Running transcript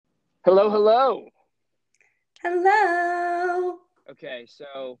Hello, hello. Hello. Okay,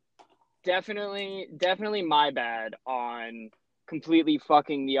 so definitely my bad on completely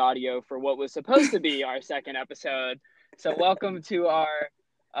fucking the audio for what was supposed to be our second episode. So welcome to our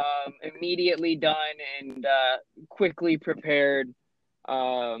immediately done and quickly prepared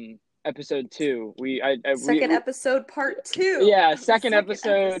episode 2. Second episode, part 2 Yeah, of the second second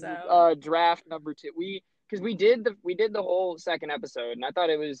episode, episode. draft number 2. Because we did the whole second episode, and I thought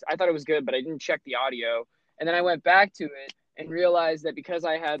it was good, but I didn't check the audio, and then I went back to it and realized that because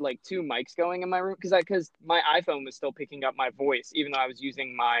I had like two mics going in my room, because my iPhone was still picking up my voice, even though I was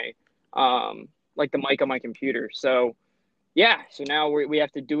using my like the mic on my computer. So yeah, so now we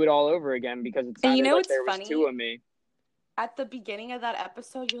have to do it all over again because it And you sounded know like what's there was two funny? of me. At the beginning of that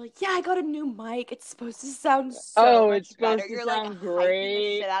episode, you're like, yeah, I got a new mic. It's supposed to sound so Oh, it's much better. supposed to You're like sound hyping the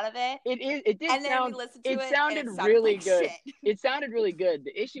great. shit out of it. It did And then we sound, listened to it it and sounded it sounded really like good. shit. It sounded really good.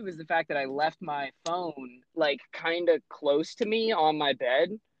 The issue was the fact that I left my phone like kind of close to me on my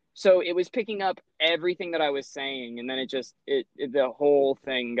bed. So it was picking up everything that I was saying, and then the whole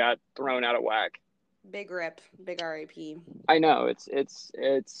thing got thrown out of whack. Big rip, big RIP. I know it's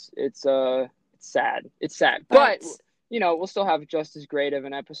sad. It's sad. But But we'll still have just as great of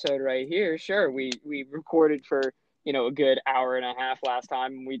an episode right here. Sure, we recorded for, a good hour and a half last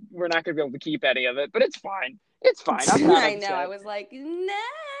time. We're not going to be able to keep any of it, but it's fine. It's fine. I'm not I upset. know, I was like, no.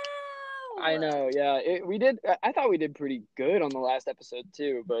 I know, yeah. I thought we did pretty good on the last episode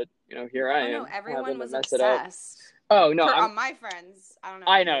too, but here I am. Oh no, everyone having to was mess it up. obsessed. Oh no, On my friends. I don't know.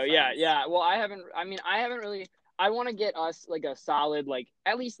 I Your know, yeah, friends. yeah. Well, I haven't really. I want to get us like a solid, like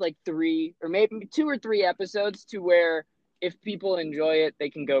at least like 3 or maybe 2 or 3 episodes to where if people enjoy it, they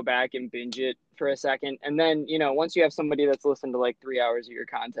can go back and binge it for a second. And then, once you have somebody that's listened to like 3 hours of your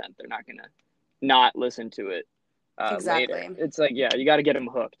content, they're not going to not listen to it Exactly. later. It's like, yeah, you got to get them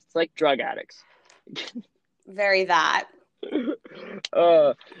hooked. It's like drug addicts. Very that.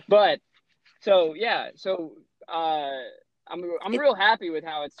 But so, yeah, so, I'm real happy with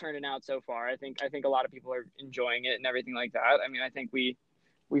how it's turning out so far. I think a lot of people are enjoying it and everything like that. I mean, I think we've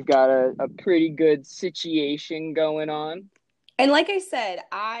got a pretty good situation going on. And like I said,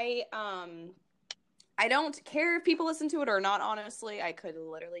 I don't care if people listen to it or not, honestly. I could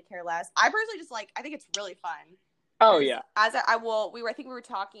literally care less. I personally just I think it's really fun. Oh yeah. I think we were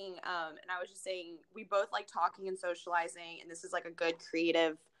talking, and I was just saying we both like talking and socializing, and this is like a good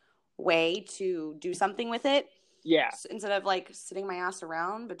creative way to do something with it. Yeah. So instead of sitting my ass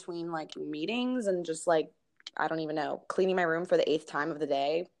around between meetings and just I don't even know, cleaning my room for the 8th time of the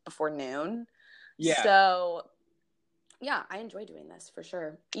day before noon. Yeah. So yeah, I enjoy doing this for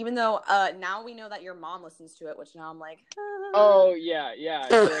sure. Even though now we know that your mom listens to it, which now I'm like, oh yeah,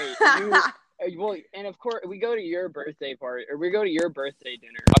 great. Well, and of course we go to your birthday party, or we go to your birthday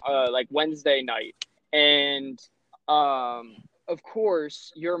dinner, like Wednesday night, and of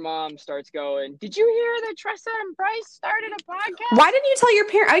course your mom starts going, "Did you hear that Tressa and Bryce started a podcast?" Why didn't you tell your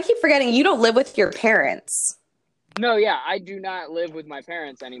parents? I keep forgetting you don't live with your parents. No, yeah, I do not live with my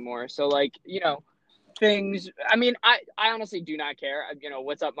parents anymore. So things. I mean, I honestly do not care.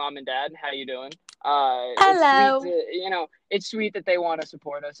 What's up, mom and dad? How you doing? Hello. It's sweet that they want to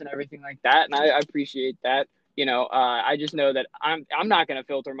support us and everything like that, and I appreciate that. I just know that I'm not gonna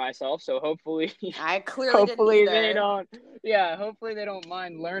filter myself, so hopefully, I clearly didn't either. they don't. Yeah, hopefully they don't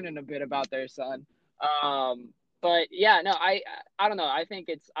mind learning a bit about their son. But yeah, no, I don't know. I think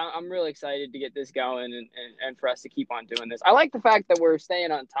I'm really excited to get this going and for us to keep on doing this. I like the fact that we're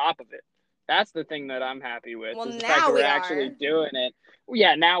staying on top of it. That's the thing that I'm happy with. Well, is the now fact that we we're are. actually doing it.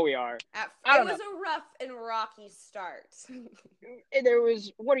 Yeah, now we are. It was a rough and rocky start.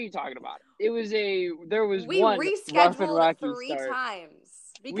 What are you talking about? We rescheduled 3 times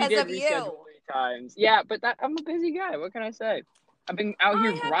because of you. 3 times. Yeah, but I'm a busy guy. What can I say? I've been out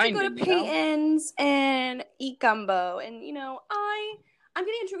here grinding. I have to go to Peyton's and eat gumbo, and I'm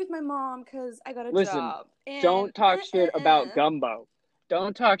getting into it with my mom because I got a job. Listen, don't talk shit about gumbo.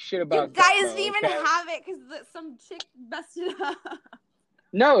 Don't talk shit about you guys gumbo, didn't even have it because some chick messed it up.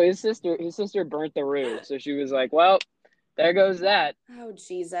 No, his sister burnt the roux, so she was like, "Well, there goes that." Oh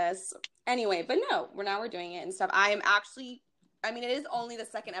Jesus. Anyway, but no, we're doing it and stuff. It is only the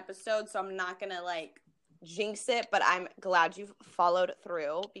second episode, so I'm not gonna jinx it, but I'm glad you followed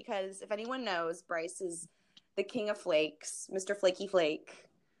through because if anyone knows, Bryce is the king of flakes, Mr. Flaky Flake.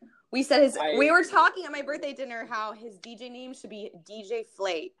 We were talking at my birthday dinner how his DJ name should be DJ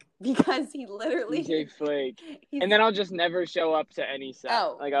Flake because he literally DJ Flake, and then I'll just never show up to any set.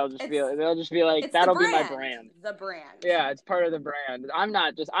 Oh, they'll just be like, that'll be my brand. The brand. Yeah, it's part of the brand. I'm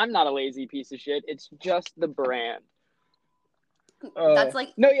not a lazy piece of shit. It's just the brand. That's like,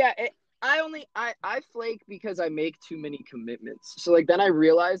 no, yeah. I flake because I make too many commitments. So like then I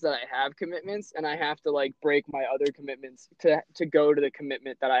realize that I have commitments and I have to like break my other commitments to go to the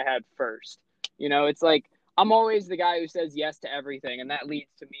commitment that I had first. It's like I'm always the guy who says yes to everything, and that leads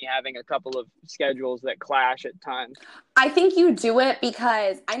to me having a couple of schedules that clash at times. I think you do it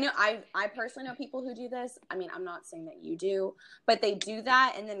because I personally know people who do this. I mean, I'm not saying that you do, but they do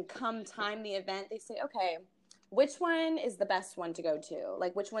that, and then come time the event, they say, okay, which one is the best one to go to?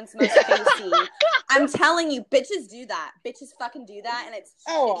 Like, which one's the most fancy? I'm telling you, bitches do that. Bitches fucking do that, and it's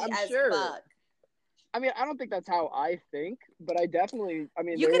shitty I'm as sure. fuck. I mean, I don't think that's how I think, but I definitely, I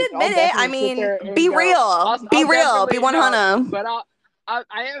mean, You can admit it. I mean, be go, real. Be real. Be 100. But I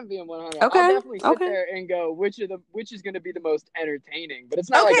am being 100. Okay. I'll definitely sit there and go, which is going to be the most entertaining. But it's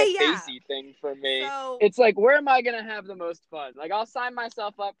not like a facey thing for me. So, it's like, where am I going to have the most fun? Like, I'll sign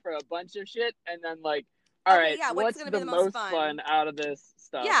myself up for a bunch of shit, and then like, all right, what's the most fun out of this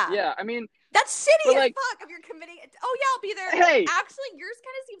stuff? Yeah. I mean, that's shitty as fuck if you're committing. Oh yeah, I'll be there. Hey, actually, yours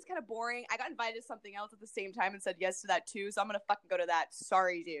kind of seems kind of boring. I got invited to something else at the same time and said yes to that too, so I'm gonna fucking go to that.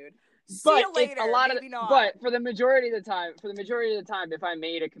 Sorry, dude. See you later. But for the majority of the time, if I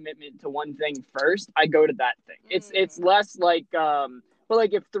made a commitment to one thing first, I go to that thing. It's less like but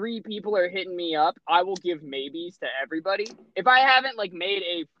like if 3 people are hitting me up, I will give maybes to everybody. If I haven't like made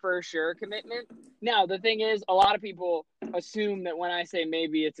a for sure commitment. Now the thing is, a lot of people assume that when I say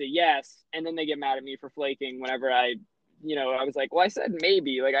maybe, it's a yes, and then they get mad at me for flaking whenever I was like, well, I said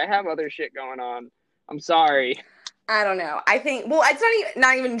maybe. Like I have other shit going on. I'm sorry. I don't know. I think, well, it's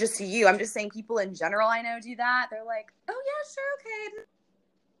not even just to you. I'm just saying people in general I know do that. They're like, oh yeah, sure, okay.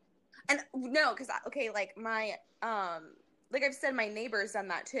 And no, because like my like I've said, my neighbor's done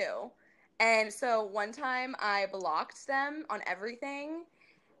that too. And so one time I blocked them on everything,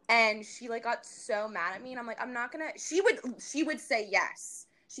 and she like got so mad at me, and I'm like, I'm not gonna. She would say yes.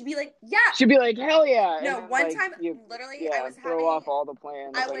 She'd be like, yeah. She'd be like, hell yeah. No, then, one time, literally, I was throw off all the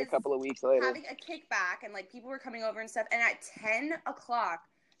plans like a couple of weeks later. Having a kickback, and like people were coming over and stuff. And at 10 o'clock,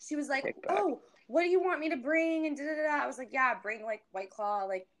 she was like, oh, what do you want me to bring? And da-da-da-da. I was like, yeah, bring like White Claw,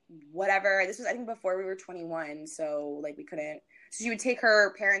 like whatever. This was, I think, before we were 21, so like we couldn't. So she would take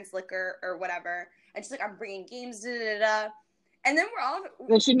her parents' liquor or whatever, and she's like, I'm bringing games, da-da-da-da. And then we're all.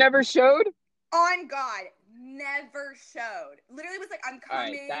 Then she never showed? On God, never showed. Literally was like, I'm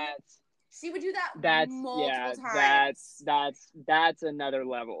coming. Right, she would do that multiple times. That's another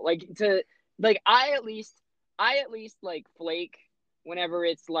level. I at least like flake whenever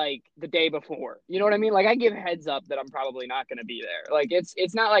it's like the day before. You know what I mean? Like I give heads up that I'm probably not going to be there. Like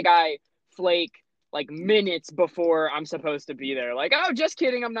it's not like I flake like minutes before I'm supposed to be there. Like, oh, just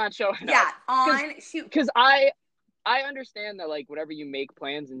kidding, I'm not showing up. Because I understand that like whenever you make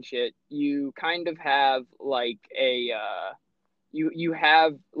plans and shit, you kind of have like a you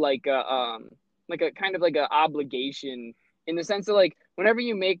have like a kind of like an obligation in the sense that like whenever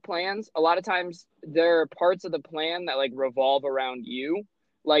you make plans, a lot of times there are parts of the plan that like revolve around you.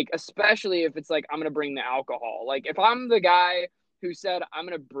 Like especially if it's like I'm gonna bring the alcohol. Like if I'm the guy who said I'm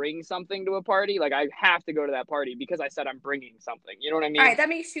gonna bring something to a party, like I have to go to that party because I said I'm bringing something. You know what I mean? All right, that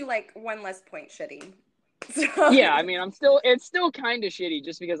makes you like one less point shitty. Yeah, I mean, it's still kind of shitty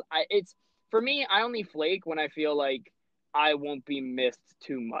just because for me, I only flake when I feel like I won't be missed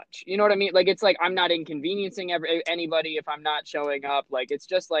too much. You know what I mean? Like, it's like I'm not inconveniencing anybody if I'm not showing up. Like, it's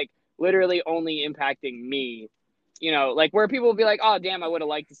just like literally only impacting me. Like where people will be like, oh, damn, I would have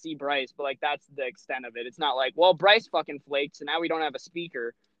liked to see Bryce, but like that's the extent of it. It's not like, well, Bryce fucking flaked, so now we don't have a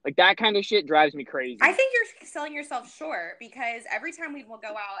speaker. Like that kind of shit drives me crazy. I think you're selling yourself short because every time we will go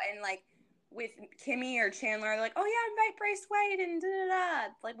out and like, with Kimmy or Chandler, they're like, oh yeah, invite Bryce Wade and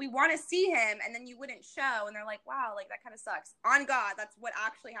da-da-da. Like, we want to see him, and then you wouldn't show, and they're like, wow, like, that kind of sucks. On God, that's what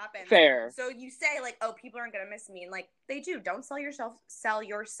actually happened. Fair. So you say, like, oh, people aren't going to miss me, and, like, they do. Don't sell yourself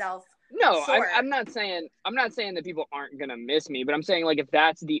No, short. I'm not saying that people aren't going to miss me, but I'm saying, like, if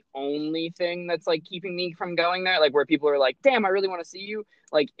that's the only thing that's, like, keeping me from going there, like, where people are like, damn, I really want to see you,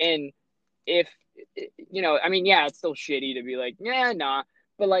 like, and if, I mean, yeah, it's still shitty to be like, yeah, nah.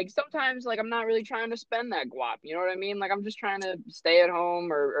 But, like, sometimes, like, I'm not really trying to spend that guap. You know what I mean? Like, I'm just trying to stay at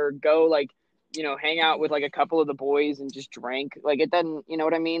home or go, like, hang out with, like, a couple of the boys and just drink. Like, it doesn't, you know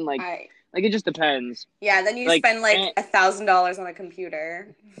what I mean? Like, like it just depends. Yeah, then you spend, like, $1,000 on a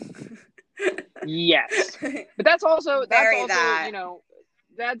computer. Yes. But that's also,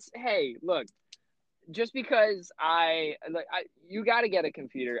 hey, look. Just because you got to get a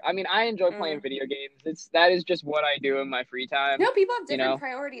computer. I mean, I enjoy playing video games. That is just what I do in my free time. No, people have different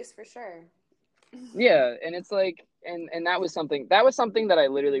priorities for sure. Yeah, and it's like, and that was something that I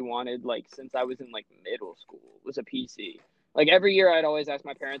literally wanted like since I was in like middle school. Was a PC. Like every year I'd always ask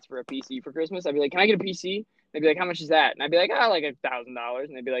my parents for a PC for Christmas. I'd be like, can I get a PC? They'd be like, how much is that? And I'd be like, like $1,000.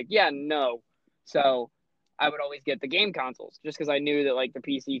 And they'd be like, yeah, no. So I would always get the game consoles just because I knew that like the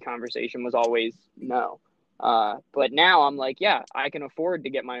PC conversation was always no. But now I'm like, yeah, I can afford to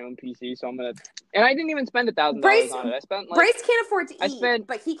get my own PC, so I'm gonna. And I didn't even spend $1,000 on it. I spent like Bryce can't afford to I eat, spent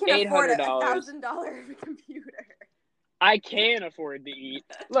but he can afford a $800. $1,000 computer. I can afford to eat.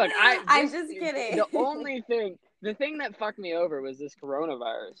 Look, I'm just kidding. The thing that fucked me over was this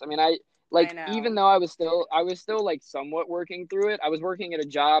coronavirus. I mean, even though I was still like somewhat working through it. I was working at a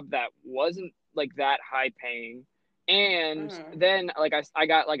job that wasn't like that high paying. And then like I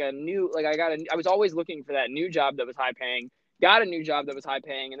got like a new, like I was always looking for that new job that was high paying, got a new job that was high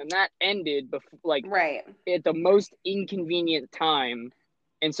paying. And then that ended at the most inconvenient time.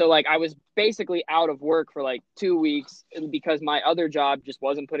 And so like I was basically out of work for like 2 weeks because my other job just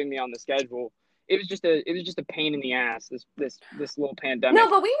wasn't putting me on the schedule. It was just a pain in the ass, this little pandemic. No,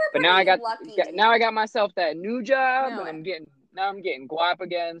 but we were pretty lucky. Now I got myself that new job, and I'm getting guap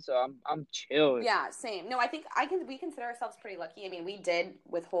again, so I'm chilling. Yeah, same. No, I think we consider ourselves pretty lucky. I mean,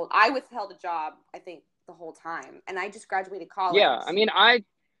 I withheld a job, I think, the whole time, and I just graduated college. Yeah, I mean, I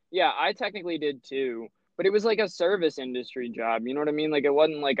technically did too, but it was like a service industry job. You know what I mean? Like it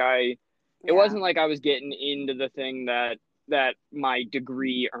wasn't like I was getting into the thing that my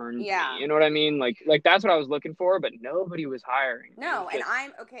degree earned me. You know what I mean? Like that's what I was looking for, but nobody was hiring. No, and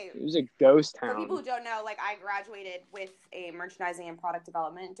I'm okay. It was a ghost town. For people who don't know, like I graduated with a merchandising and product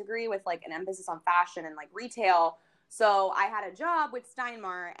development degree with like an emphasis on fashion and like retail. So I had a job with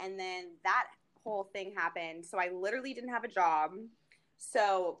Steinmart, and then that whole thing happened. So I literally didn't have a job.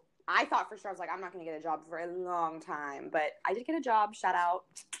 So I thought for sure, I was like, I'm not going to get a job for a long time, but I did get a job, shout out.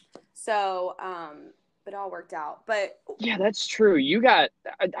 So, it all worked out. But yeah, that's true. You got,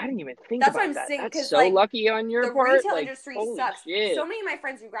 I didn't even think about that. That's what I'm saying. That's so like, lucky on your part. The retail industry sucks. Shit. So many of my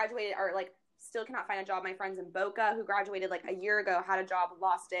friends who graduated are like, still cannot find a job. My friends in Boca who graduated like a year ago, had a job,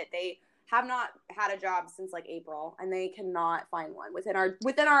 lost it. They have not had a job since like April, and they cannot find one within our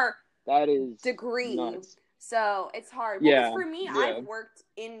that is degree. Nuts. So it's hard. Yeah. Well, for me, I've worked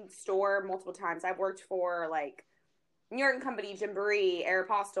in store multiple times. I've worked for like New York and Company, Gymboree,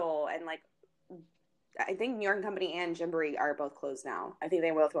 Aeropostale, and like I think New York and Company and Gymboree are both closed now. I think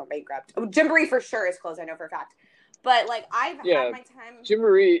they both went bankrupt. Oh, Gymboree for sure is closed. I know for a fact. But like I've had my time.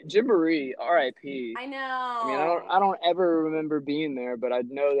 Gymboree, R.I.P. I know. I mean, I don't ever remember being there, but I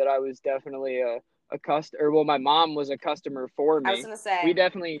know that I was definitely a customer. Well, my mom was a customer for me. I was gonna say we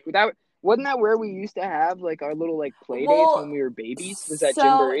definitely wasn't that where we used to have like our little like play dates when we were babies? Was that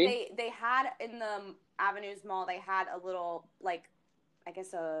Gymboree? They had in the Avenues Mall. They had a little like I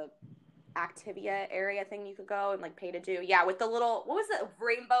guess a Activia area thing you could go and like pay to do. Yeah, with the little what was the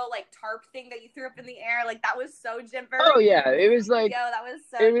rainbow like tarp thing that you threw up in the air? Like that was so Gymboree. Oh yeah, it was like that was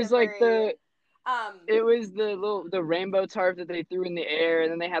so. It was Gymboree. Like it was the rainbow tarp that they threw in the air,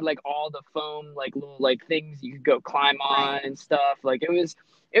 and then they had like all the foam like little like things you could go climb on and stuff. Like it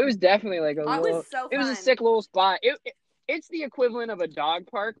was definitely like it was a sick little spot. It's the equivalent of a dog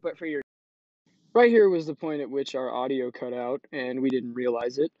park, but for your. Right here was the point at which our audio cut out, and we didn't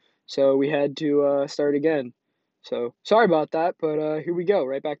realize it. So we had to start again. So sorry about that, but here we go,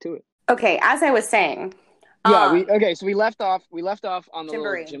 right back to it. Okay, as I was saying. Yeah, so we left off on the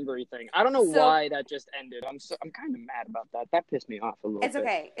little Gymboree thing. I don't know why that just ended. I'm kind of mad about that. That pissed me off a little bit. It's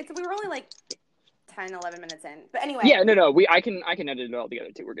okay. We were only like 10, 11 minutes in. But anyway. Yeah, no. I can edit it all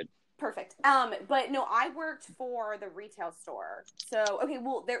together too. We're good. Perfect. But no, I worked for the retail store. So, okay,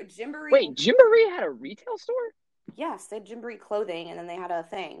 well, Gymboree. Wait, Gymboree had a retail store? Yes, they had Gymboree clothing, and then they had a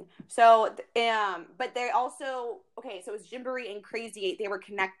thing. So, but they also, okay, so it was Gymboree and Crazy 8. They were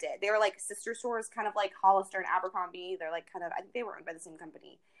connected. They were like sister stores, kind of like Hollister and Abercrombie. They're like I think they were owned by the same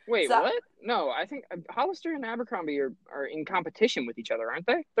company. Wait, what? No, I think Hollister and Abercrombie are in competition with each other, aren't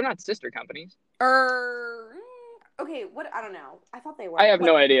they? They're not sister companies. Okay, what? I don't know. I thought they were. I have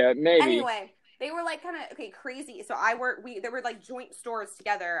no idea. Maybe. Anyway, they were like kind of, Crazy. So there were like joint stores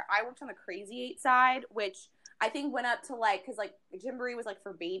together. I worked on the Crazy 8 side, which I think went up to like, because like Gymboree was like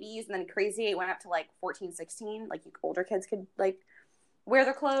for babies, and then Crazy 8 went up to like 14, 16. Like older kids could like wear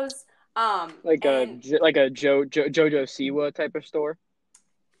their clothes. Like a JoJo Siwa type of store.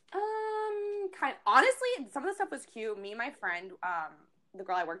 Honestly, some of the stuff was cute. Me and my friend, the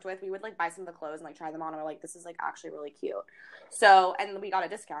girl I worked with, we would like buy some of the clothes and like try them on, and we're like, this is like actually really cute. So, and we got a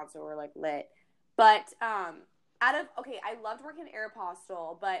discount, so we're like lit. But I loved working at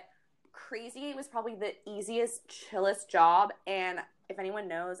Aeropostale, but Crazy 8 was probably the easiest, chillest job. And if anyone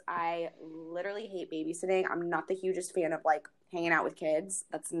knows, I literally hate babysitting. I'm not the hugest fan of like hanging out with kids.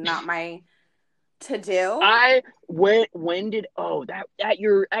 That's not my To do? When did that at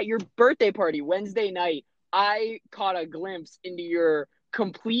your birthday party Wednesday night, I caught a glimpse into your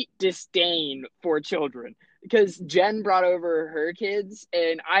complete disdain for children because Jen brought over her kids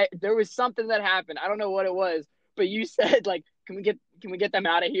and there was something that happened. I don't know what it was, but you said like, can we get them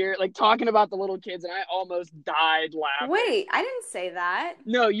out of here? Like talking about the little kids, and I almost died laughing. Wait, I didn't say that.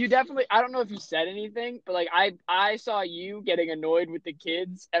 No, you definitely. I don't know if you said anything, but like I saw you getting annoyed with the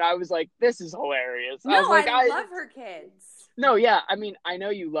kids, and I was like, "This is hilarious." No, I was like, I love her kids. No, yeah. I mean, I know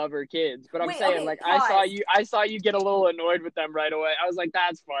you love her kids, but I'm Wait, saying okay, like pause. I saw you get a little annoyed with them right away. I was like,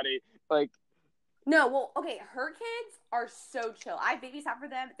 "That's funny." Like, No, well, okay, her kids are so chill. I babysat for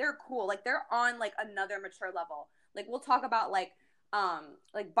them. They're cool. Like they're on like another mature level. Like we'll talk about like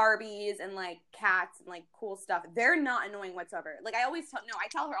Barbies and like cats and like cool stuff. They're not annoying whatsoever. Like I always I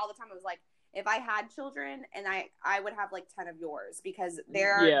tell her all the time. I was like, if I had children and I would have like 10 of yours because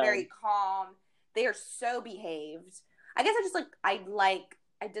they're very calm. They are so behaved. I guess I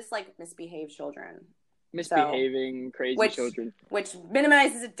dislike misbehaved children. misbehaving, crazy children. Which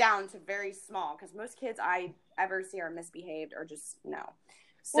minimizes it down to very small because most kids I ever see are misbehaved or just no.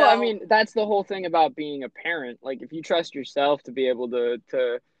 So, well, I mean, that's the whole thing about being a parent. Like, if you trust yourself to be able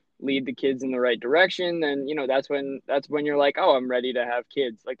to lead the kids in the right direction, then that's when you're like, oh, I'm ready to have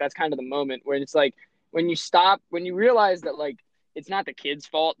kids. Like, that's kind of the moment when it's like when you realize that like it's not the kid's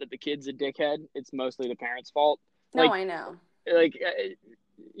fault that the kid's a dickhead. It's mostly the parent's fault. No, Like, I know. Like,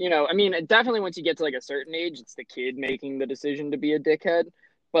 I mean, definitely once you get to like a certain age, it's the kid making the decision to be a dickhead.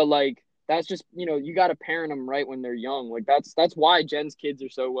 But like, that's just you got to parent them right when they're young. Like that's why Jen's kids are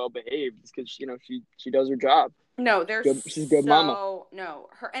so well behaved. It's because she does her job. No, they're she's a good mama. No,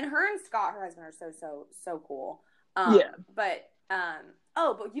 her and Scott, her husband, are so cool. Yeah. But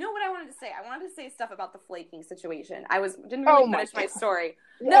but you know what I wanted to say? I wanted to say stuff about the flaking situation. Didn't really finish my story.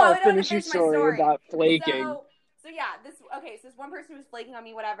 No, I didn't finish my story about flaking. So yeah, this one person who was flaking on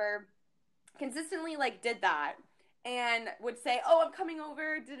me, whatever, consistently like did that. And would say, "Oh, I'm coming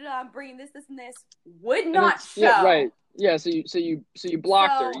over. I'm bringing this, and this." Would not show. Yeah, right. Yeah. So you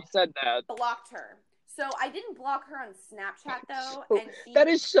blocked her. You said that. Blocked her. So I didn't block her on Snapchat though, and that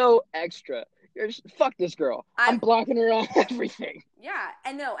is so extra. Fuck this girl. I'm blocking her on everything. Yeah,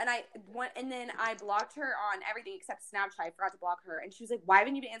 and then I blocked her on everything except Snapchat. I forgot to block her, and she was like, "Why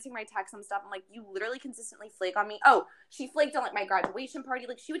haven't you been answering my texts and stuff?" I'm like, "You literally consistently flake on me." Oh, she flaked on like my graduation party.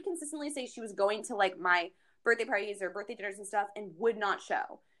 Like she would consistently say she was going to like my birthday parties or birthday dinners and stuff, and would not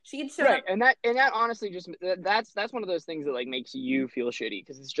show. She had showed up, and that honestly just that's one of those things that like makes you feel shitty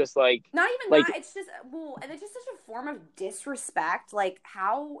because it's just like not even like, that. It's just and it's just such a form of disrespect. Like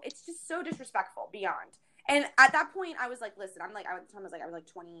how it's just so disrespectful beyond. And at that point, I was like, listen, at the time I was like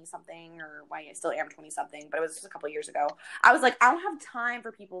 20 something, or why I still am 20 something, but it was just a couple of years ago. I was like, I don't have time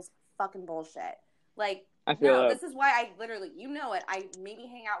for people's fucking bullshit. Like, this is why I literally, I maybe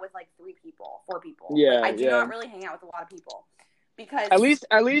hang out with like 4 people. Yeah, like, I do not really hang out with a lot of people. Because at least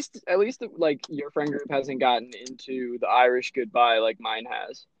like your friend group hasn't gotten into the Irish goodbye like mine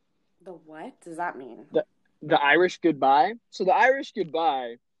has. The what does that mean? The Irish goodbye. So the Irish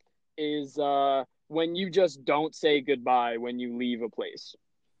goodbye is when you just don't say goodbye when you leave a place.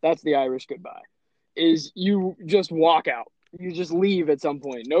 That's the Irish goodbye. Is you just walk out. You just leave at some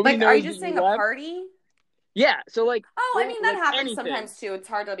point. Nobody knows. Are you just saying a party? Yeah, so like. Oh, I mean that happens sometimes too. It's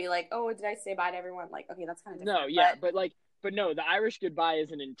hard to be like, oh, did I say bye to everyone? Like, okay, that's kind of different. No, yeah, but no, the Irish goodbye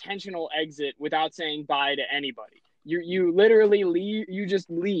is an intentional exit without saying bye to anybody. You literally leave. You just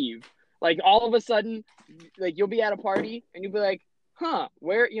leave. Like all of a sudden, like you'll be at a party and you'll be like, "Huh,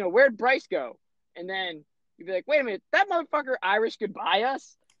 where'd Bryce go?" And then you'll be like, "Wait a minute, that motherfucker Irish goodbye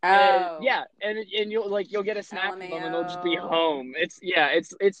us." Oh, and you'll get a snap from them and they'll just be home.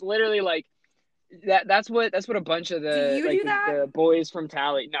 It's literally like. That's what a bunch of the boys from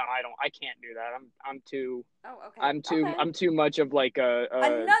Tally. No, I don't. I can't do that. I'm too. Oh, okay. I'm too much of like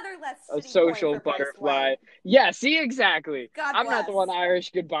another less social butterfly. Yeah. See, exactly. I'm not the one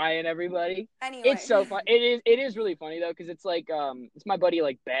Irish goodbye-ing everybody. Anyway, it's so fun. It is really funny though because it's like it's my buddy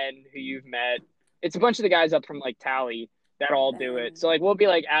like Ben who you've met. It's a bunch of the guys up from like Tally that all do it. So like we'll be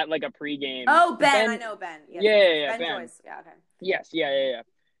like at like a pregame. Oh, Ben, I know Ben. Yes. Yeah, Ben Joyce. Yeah, okay. Yes, yeah.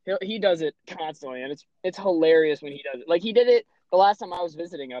 He does it constantly, and it's hilarious when he does it. Like he did it the last time I was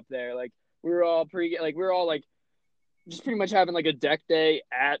visiting up there. Like we were all just pretty much having like a deck day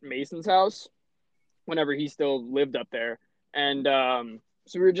at Mason's house whenever he still lived up there, and so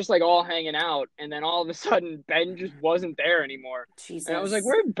we were just like all hanging out, and then all of a sudden Ben just wasn't there anymore. Jesus. And I was like,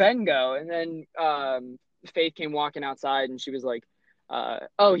 where'd Ben go? And then Faith came walking outside, and she was like,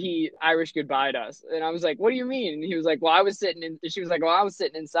 he Irish goodbye to us. And I was like, what do you mean? And he was like, she was like, well, I was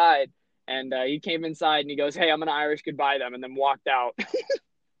sitting inside And he came inside and he goes, "Hey, I'm gonna Irish goodbye them," and then walked out.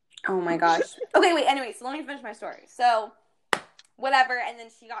 Oh my gosh. Okay, wait. Anyway, so let me finish my story. So, whatever, and then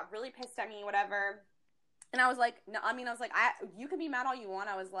she got really pissed at me, whatever. And I was like, no, I mean, I was like, you can be mad all you want.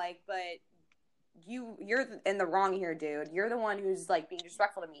 I was like, but you're in the wrong here, dude. You're the one who's like being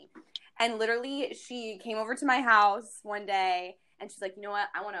disrespectful to me. And literally, she came over to my house one day, and she's like, you know what?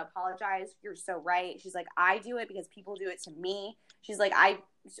 I want to apologize. You're so right. She's like, I do it because people do it to me. She's like,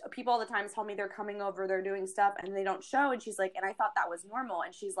 people all the time tell me they're coming over, they're doing stuff, and they don't show. And she's like, and I thought that was normal.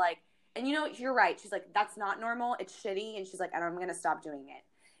 And she's like, and you know, you're right. She's like, that's not normal. It's shitty. And she's like, and I'm going to stop doing it.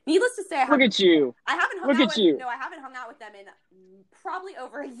 Needless to say, I haven't hung out with them in probably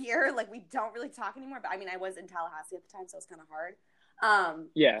over a year. Like, we don't really talk anymore. But I mean, I was in Tallahassee at the time, so it's kind of hard.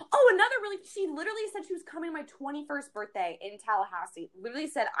 Yeah. Oh, she literally said she was coming my 21st birthday in Tallahassee. Literally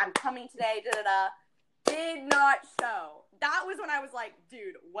said, I'm coming today, da-da-da. Did not show. That was when I was like,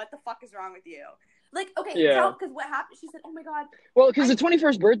 dude, what the fuck is wrong with you? Like, okay, yeah. Because what happened, she said, oh my God. Well, because the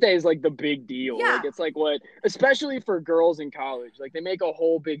 21st birthday is like the big deal. Yeah. Like, it's like especially for girls in college, like they make a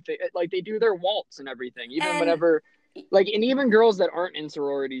whole big thing. Like they do their waltz and everything. And even girls that aren't in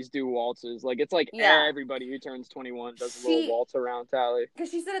sororities do waltzes. Like, it's like everybody who turns 21 does a little waltz around Tally. Because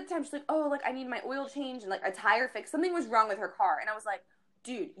she said at the time, she's like, oh, like I need my oil change and like a tire fix. Something was wrong with her car. And I was like,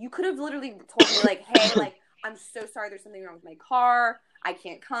 dude, you could have literally told me like, hey, like, I'm so sorry, there's something wrong with my car. I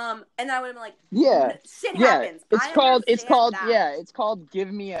can't come. And I would have been like, shit happens. It's called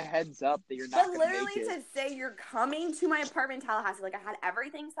give me a heads up that you're not going to make it. But literally to say you're coming to my apartment in Tallahassee, like I had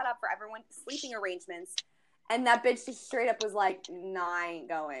everything set up for everyone's sleeping arrangements. And that bitch just straight up was like, nah, I ain't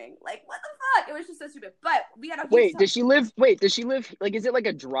going. Like, what the fuck? It was just so stupid. But we had a huge does she live, like, is it like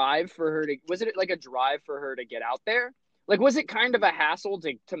a drive for her to get out there? Like, was it kind of a hassle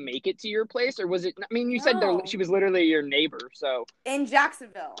to make it to your place, or was it? I mean, you said she was literally your neighbor, so in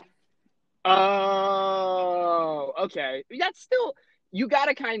Jacksonville. Oh, okay. That's still, you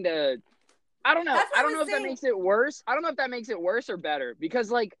gotta kind of. I don't know. I don't know if that makes it worse. I don't know if that makes it worse or better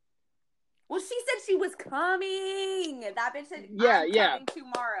because, like. Well, she said she was coming. That bitch said, I'm coming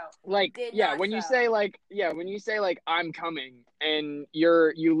tomorrow. Like, when you say like I'm coming, and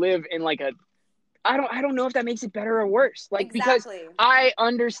you live in like a. I don't know if that makes it better or worse. Like, exactly. Because I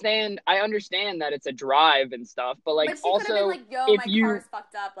understand that it's a drive and stuff, but like, but she also been like, yo, my car's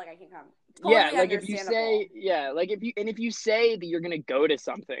fucked up, like I can't come. Totally like if you say, if you say that you're gonna go to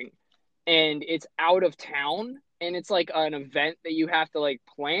something, and it's out of town, and it's like an event that you have to like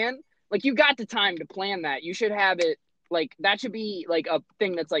plan, like you got the time to plan that. You should have it like that should be like a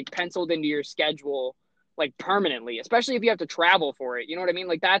thing that's like penciled into your schedule. Like permanently, especially if you have to travel for it. You know what I mean?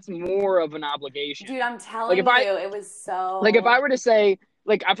 Like that's more of an obligation. Dude, I'm telling you, it was so. Like if I were to say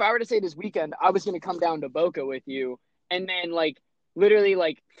this weekend, I was going to come down to Boca with you, and then like literally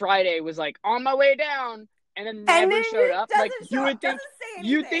like Friday was like on my way down, and then never showed up. Like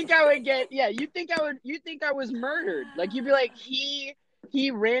you think I would get you think I was murdered. Like you'd be like he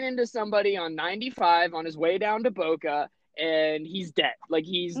ran into somebody on 95 on his way down to Boca. And he's dead. Like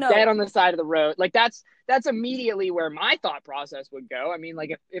he's dead on the side of the road. Like that's immediately where my thought process would go. I mean,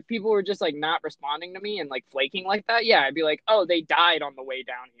 like if people were just like not responding to me and like flaking like that, I'd be like, oh, they died on the way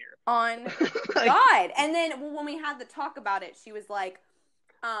down here. On God. And then when we had the talk about it, she was like,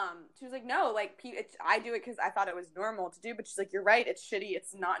 no, like I do it because I thought it was normal to do. But she's like, you're right. It's shitty.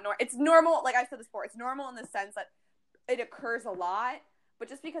 It's not normal. It's normal. Like I said this before, it's normal in the sense that it occurs a lot. But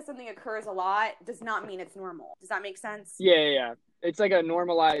just because something occurs a lot does not mean it's normal. Does that make sense? Yeah. It's like a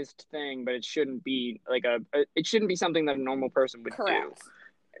normalized thing, but it shouldn't be like it shouldn't be something that a normal person would do.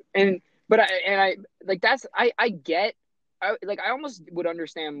 And I get. I almost would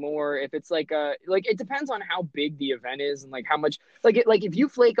understand more if it's like it depends on how big the event is and like how much like if you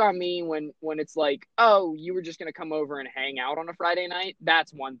flake on me when it's like, oh, you were just gonna come over and hang out on a Friday night,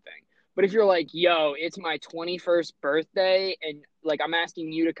 that's one thing. But if you're like, yo, it's my 21st birthday and like I'm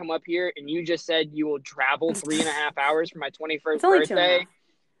asking you to come up here and you just said you will travel 3.5 hours for my 21st birthday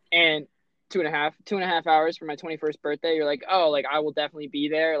and 2.5 hours for my 21st birthday, you're like, oh, like I will definitely be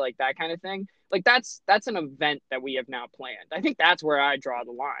there, like that kind of thing. Like that's an event that we have now planned. I think that's where I draw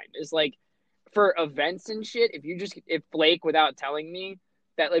the line. Is like for events and shit, if Flake without telling me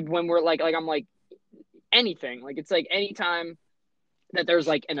that like when we're like I'm like anything, like it's like anytime that there's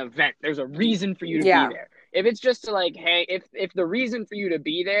like an event, there's a reason for you to be there. If it's just to like, hey, if the reason for you to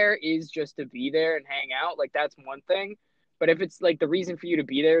be there is just to be there and hang out, like that's one thing. But if it's like the reason for you to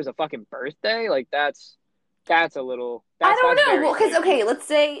be there is a fucking birthday, like that's a little. I don't know. Well, because let's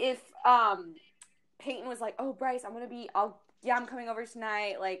say if Peyton was like, oh Bryce, yeah, I'm coming over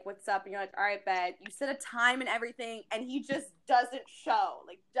tonight. Like, what's up? And you're like, all right, bet. You set a time and everything, and he just doesn't show.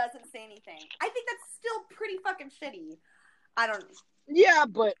 Like, doesn't say anything. I think that's still pretty fucking shitty. I don't know. Yeah,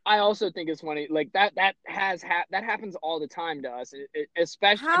 but I also think it's funny. Like that happens all the time to us.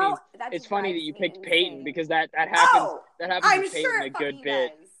 Especially, I mean, it's funny that you picked Peyton because that happens. That happens I'm with Peyton sure a it good fucking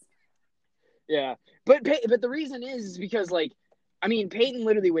bit. does. Yeah, but the reason is because like, I mean, Peyton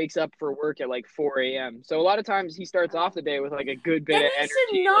literally wakes up for work at like 4 a.m. So a lot of times he starts off the day with like a good bit Then of you energy,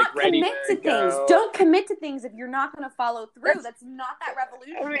 should not like ready commit to to things. go. Don't commit to things if you're not going to follow through. That's not that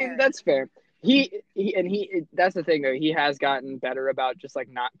revolutionary. I mean, that's fair. He that's the thing though. He has gotten better about just like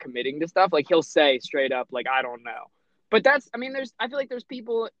not committing to stuff. Like he'll say straight up, like I don't know. But that's, I mean, I feel like there's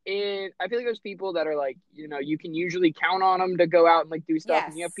people that are like, you know, you can usually count on them to go out and like do stuff. Yes.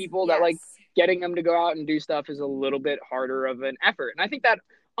 And you have people that like getting them to go out and do stuff is a little bit harder of an effort. And I think that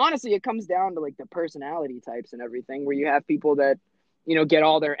honestly, it comes down to like the personality types and everything, where you have people that, you know, get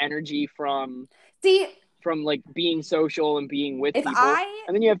all their energy from like being social and being with people.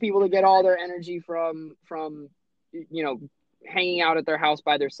 And then you have people that get all their energy from you know, hanging out at their house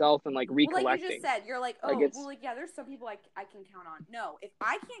by themselves and like recollecting. Well, like you just said, you're like, oh, well, like, yeah, there's some people I can count on. No, if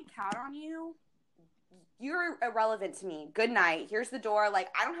I can't count on you, you're irrelevant to me. Good night. Here's the door. Like,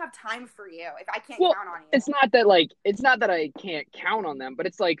 I don't have time for you if I can't count on you. It's not that I can't count on them, but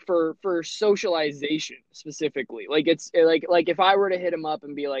it's like for socialization specifically. Like it's like if I were to hit him up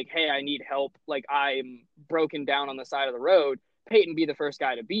and be like, hey, I need help, like I'm broken down on the side of the road, Peyton be the first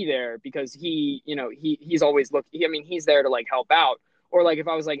guy to be there because he, you know, he's always he's there to like help out. Or like if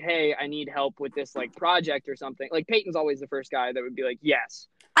I was like, hey, I need help with this like project or something, like Peyton's always the first guy that would be like, yes.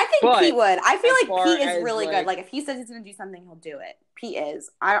 I think Pete would. I feel like Pete is really good. Like if he says he's going to do something, he'll do it. Pete is.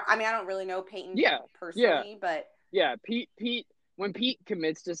 I mean, I don't really know Peyton personally, but yeah, Pete. When Pete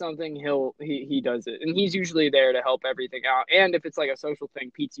commits to something, he does it, and he's usually there to help everything out. And if it's like a social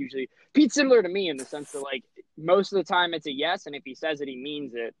thing, Pete's similar to me in the sense that like most of the time it's a yes, and if he says it, he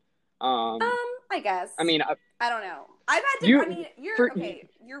means it. I guess. I mean, I don't know. I've had different. I mean,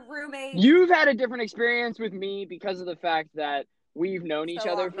 your roommate. You've had a different experience with me because of the fact that we've known each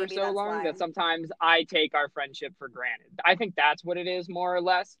other for so long that sometimes I take our friendship for granted. I think that's what it is, more or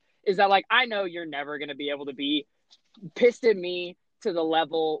less, is that like I know you're never going to be able to be pissed at me to the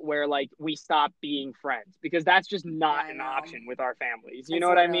level where like we stop being friends, because that's just not an option with our families. You know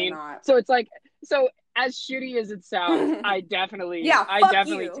what I mean? So it's like, so as shitty as it sounds, I definitely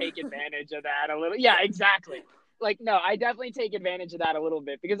take advantage of that a little. Yeah, exactly. Like, no, I definitely take advantage of that a little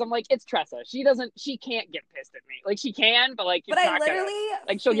bit because I'm like, it's Tressa. She can't get pissed at me. Like, she can, but like,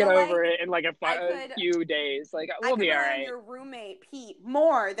 she'll get over it in like a few days. Like, we'll be all right. I could your roommate, Pete,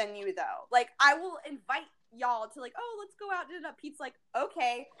 more than you, though. Like, I will invite y'all to like, oh, let's go out. Pete's like,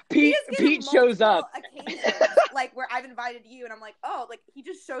 okay. Pete shows up. Occasions, like where I've invited you, and I'm like, oh, like he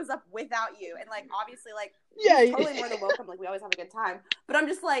just shows up without you, and like obviously, like he's totally more than welcome. Like we always have a good time, but I'm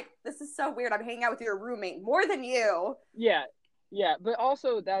just like, this is so weird. I'm hanging out with your roommate more than you. Yeah, but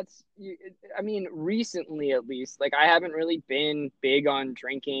also I mean, recently at least, like I haven't really been big on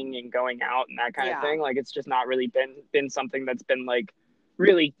drinking and going out and that kind of thing. Like it's just not really been something that's been like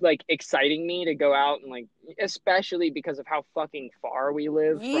really like exciting me to go out and like, especially because of how fucking far we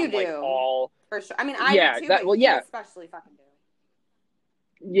live from like all. For sure. I mean, I do too, especially fucking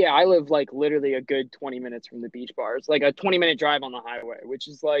do. Yeah, I live like literally a good 20 minutes from the beach bars, like a 20-minute drive on the highway, which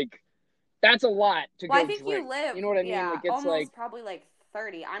is like, that's a lot to go drink. I think you live. You know what I mean? Yeah, like, it's almost like probably like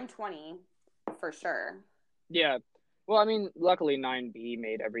 30. I'm 20 for sure. Yeah. Well, I mean, luckily 9B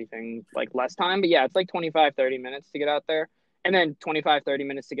made everything like less time, but yeah, it's like 25, 30 minutes to get out there. And then 25, 30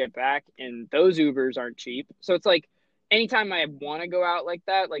 minutes to get back. And those Ubers aren't cheap. So it's like anytime I want to go out like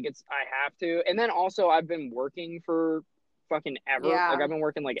that, like I have to. And then also I've been working for fucking ever. Yeah. Like I've been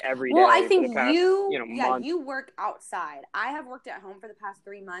working like every day. Well, I think for the past, month. You work outside. I have worked at home for the past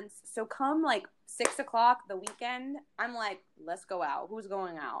 3 months. So come like 6 o'clock the weekend, I'm like, let's go out. Who's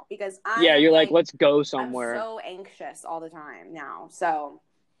going out? Because you're like, let's go somewhere. I'm so anxious all the time now. So.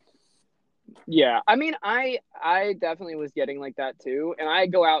 Yeah, I mean, I definitely was getting like that too, and I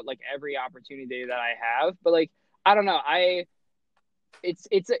go out like every opportunity that I have, but like I don't know,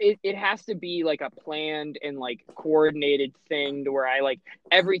 it has to be like a planned and like coordinated thing to where I like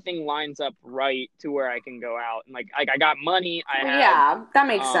everything lines up right to where I can go out and like I got money. That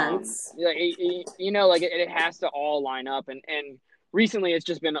makes sense. You know, like it has to all line up, and recently it's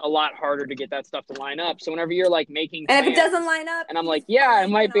just been a lot harder to get that stuff to line up. So whenever you're like making And plans, if it doesn't line up, and I'm like, yeah, I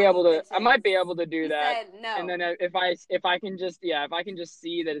might be able to do He that. said no. And then if I can just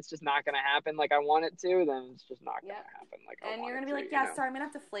see that it's just not gonna happen like I want it to, then it's just not gonna happen like I want it to. And you're gonna be like, yeah, sorry, I'm gonna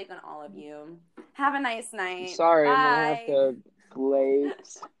have to flake on all of you. Have a nice night. Sorry, Bye. I'm gonna have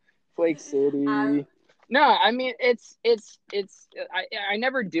to Flake City. No, I mean I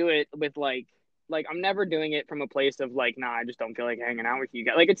never do it with like I'm never doing it from a place of like, nah, I just don't feel like hanging out with you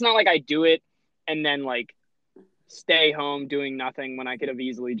guys. Like it's not like I do it and then like stay home doing nothing when I could have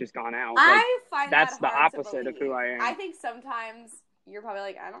easily just gone out. Like, I find that's that the hard opposite to of who I am. I think sometimes you're probably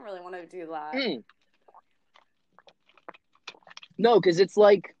like, I don't really want to do that. No, because it's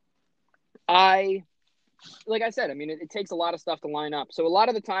like I said, I mean, it takes a lot of stuff to line up. So a lot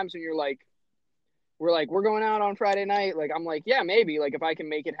of the times when we're going out on Friday night, like I'm like, yeah, maybe, like if I can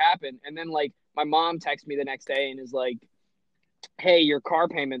make it happen. And then like my mom texts me the next day and is like, hey, your car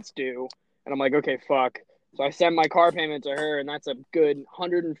payment's due. And I'm like, okay, fuck. So I send my car payment to her, and that's a good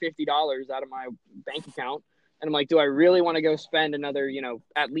 $150 out of my bank account. And I'm like, do I really want to go spend another,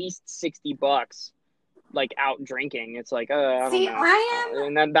 at least $60 like out drinking? It's like, I don't know.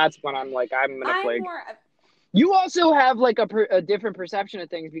 And then that's when I'm like, I'm gonna flake. You also have like a different perception of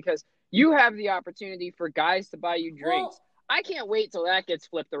things because you have the opportunity for guys to buy you drinks. Well, I can't wait till that gets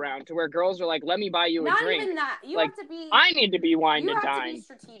flipped around to where girls are like, let me buy you a drink. Not even that. You like, have to be. I need to be wined and dined. You have to be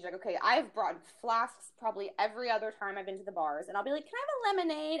strategic. Okay, I've brought flasks probably every other time I've been to the bars, and I'll be like, can I have a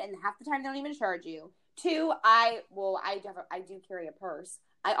lemonade? And half the time they don't even charge you. 2, I do carry a purse.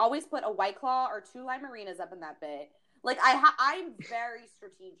 I always put a White Claw or 2 Limerinas up in that bit. Like I'm very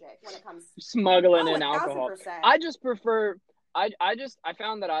strategic when it comes to smuggling in alcohol. 1,000%. I just prefer. I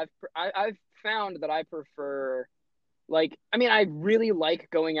found that I've found that I prefer. Like, I mean, I really like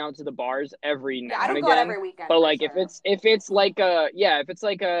going out to the bars every now and again. I don't go out every weekend. But like, if it's like hey,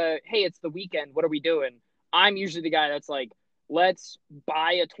 it's the weekend, what are we doing? I'm usually the guy that's like, let's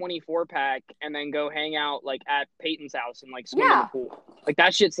buy a 24-pack and then go hang out like at Peyton's house and like swim in the pool. Like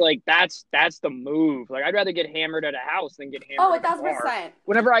that shit's like that's the move. Like I'd rather get hammered at a house than get hammered at a bar. 1,000%.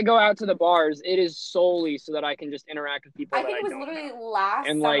 Whenever I go out to the bars, it is solely so that I can just interact with people. I think it was literally last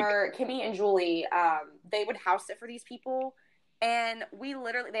summer. Kimmy and Julie, they would house sit for these people. And they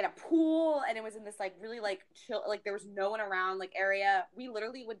had a pool, and it was in this like really like chill, like there was no one around like area. We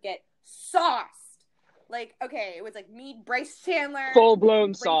literally would get sauced. Like, okay, it was like me, Bryce Chandler,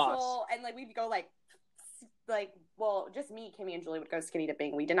 full-blown sauce, and like we'd go like, well, just me, Kimmy, and Julie would go skinny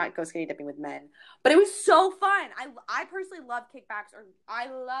dipping. We did not go skinny dipping with men, but it was so fun. I personally love kickbacks, or I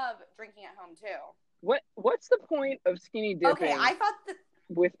love drinking at home too. What's the point of skinny dipping? Okay, I thought that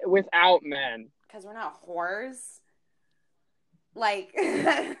without men, because we're not whores. Like,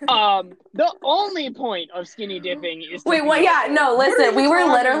 the only point of skinny dipping is wait, what? Yeah, no, listen, we were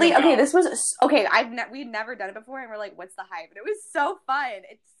literally okay. This was okay. We'd never done it before, and we're like, "What's the hype?" And it was so fun.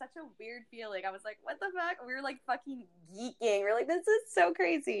 It's such a weird feeling. I was like, "What the fuck?" We were like fucking geeking. We're like, "This is so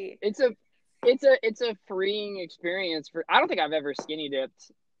crazy." It's a freeing experience. I don't think I've ever skinny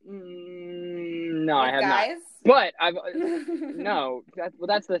dipped. No, I have not. But I've no.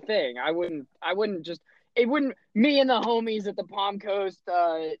 That's the thing. I wouldn't just. It wouldn't. Me and the homies at the Palm Coast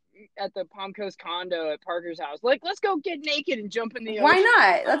condo at Parker's house. Like, let's go get naked and jump in the ocean. Why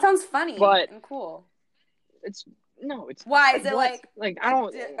not? That sounds funny and cool. It's why is it like I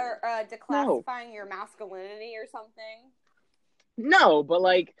don't declassifying your masculinity or something? No, but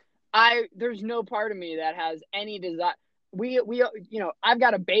like there's no part of me that has any desire. We I've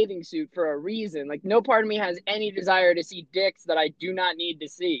got a bathing suit for a reason. Like no part of me has any desire to see dicks that I do not need to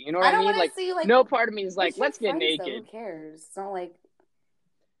see. You know what I mean? Like no part of me is like, let's get naked. Though, who cares? It's not like.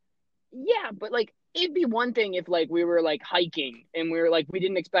 Yeah, but like it'd be one thing if like we were like hiking and we were like we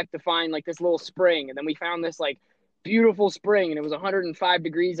didn't expect to find like this little spring and then we found this like beautiful spring and it was 105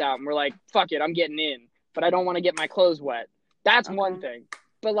 degrees out and we're like, fuck it, I'm getting in, but I don't want to get my clothes wet. That's one thing.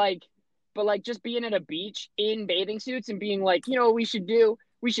 But just being at a beach in bathing suits and being like, you know what we should do?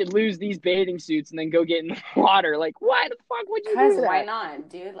 We should lose these bathing suits and then go get in the water. Like, why the fuck would you do that? Why not,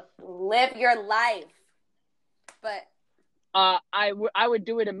 dude? Live your life. But I would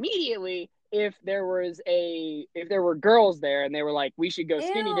do it immediately if there were girls there and they were like, we should go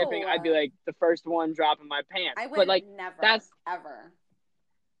skinny dipping. I'd be like the first one dropping my pants. I would never. Ever.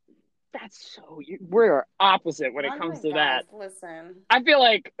 That's so we're opposite when it comes to that. Listen, I feel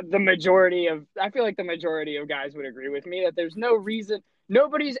like the majority of guys would agree with me that there's no reason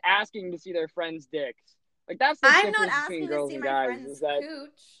nobody's asking to see their friends' dicks. Like that's the difference between girls and guys. Is that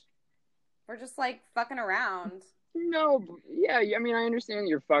cooch. We're just like fucking around. No, yeah, I mean I understand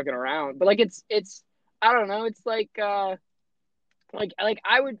you're fucking around, but like it's I don't know, it's like I'm A like,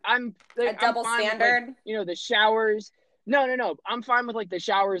 I'm double fine with like, standard? the showers. No. I'm fine with like the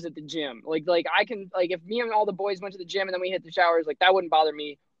showers at the gym. Like I can like if me and all the boys went to the gym and then we hit the showers, like that wouldn't bother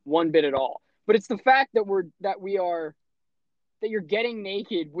me one bit at all. But it's the fact that that you're getting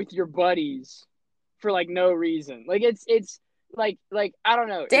naked with your buddies for like no reason. Like it's like I don't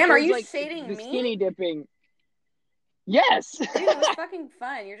know. It Damn, are shows you like shading the me? skinny dipping. Yes. Dude, it was fucking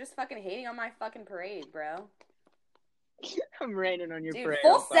fun. You're just fucking hating on my fucking parade, bro. I'm raining on your Dude, parade.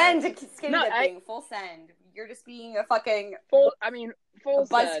 full send to skinny No, dipping. Full send. You're just being a fucking full send.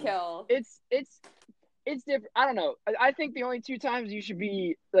 buzzkill. It's different. I don't know. I think the only two times you should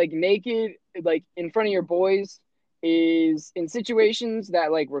be like naked, like in front of your boys, is in situations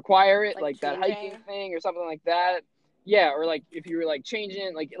that like require it, like that hiking thing or something like that. Yeah, or like if you were like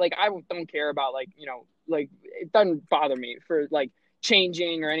changing, like I don't care about like like it doesn't bother me for like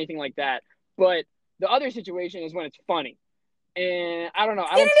changing or anything like that. But the other situation is when it's funny, and I don't know.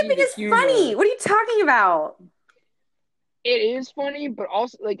 I Skinny don't see dipping the is humor. funny. What are you talking about? It is funny, but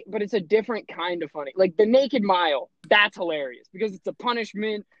also but it's a different kind of funny. Like the naked mile, that's hilarious because it's a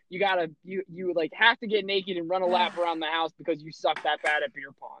punishment. You like have to get naked and run a lap around the house because you suck that bad at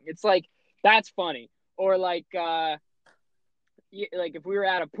beer pong. It's like that's funny. Or like if we were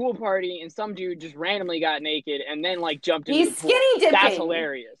at a pool party and some dude just randomly got naked and then like jumped into the pool. He's skinny dipping. That's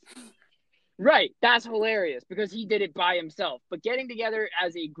hilarious. Right, that's hilarious because he did it by himself. But getting together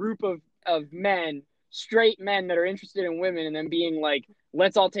as a group of men, straight men that are interested in women, and then being like,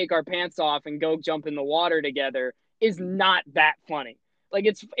 let's all take our pants off and go jump in the water together is not that funny. Like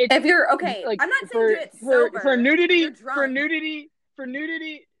it's if you're okay, like I'm not saying do it sober. For nudity, you're drunk. for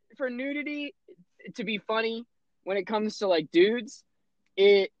nudity to be funny when it comes to like dudes,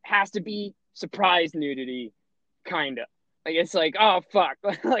 it has to be surprise nudity, kinda. Like it's like, oh fuck,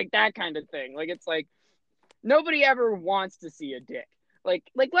 like that kind of thing. Like it's like nobody ever wants to see a dick. Like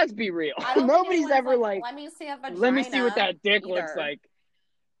let's be real. Nobody's ever like, let me see a vagina. Let me see what that dick looks like.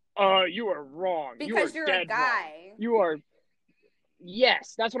 You are wrong. Because you're a guy. Wrong. You are.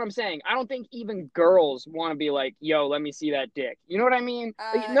 Yes, that's what I'm saying. I don't think even girls want to be like, yo, let me see that dick. You know what I mean?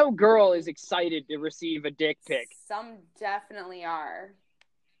 Like, no girl is excited to receive a dick pic. Some definitely are.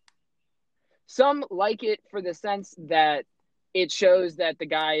 Some like it for the sense that it shows that the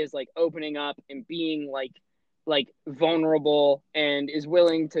guy is like opening up and being like vulnerable and is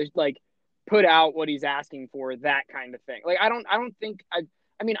willing to like put out what he's asking for, that kind of thing. Like I don't think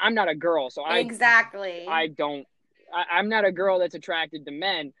I mean I'm not a girl, so I'm not a girl that's attracted to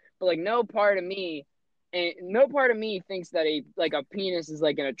men, but like no part of me thinks that a penis is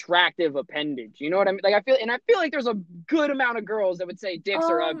like an attractive appendage. You know what I mean? Like I feel like there's a good amount of girls that would say dicks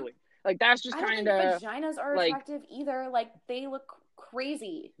are ugly. Like that's just kind of. I don't think vaginas are attractive either. Like they look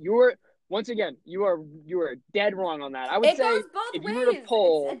crazy. You are dead wrong on that. I would say goes both if ways. You were to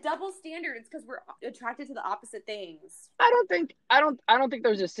poll, it's a double standard. It's because we're attracted to the opposite things. I don't think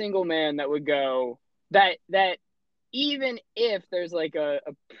there's a single man that would go that even if there's like a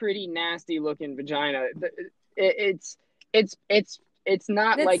pretty nasty looking vagina, it's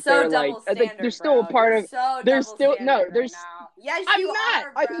not it's like so they're like there's still a part of there's still no there's yes I'm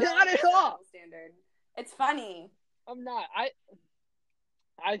not at all. It's funny. I'm not.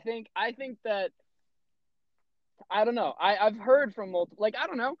 I think that I don't know. I've heard from multiple, like I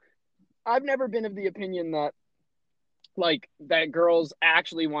don't know. I've never been of the opinion that like that girls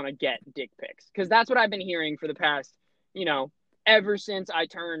actually want to get dick pics, because that's what I've been hearing for the past, ever since I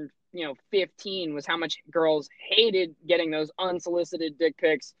turned 15, was how much girls hated getting those unsolicited dick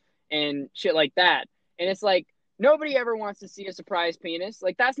pics and shit like that. And it's like nobody ever wants to see a surprise penis.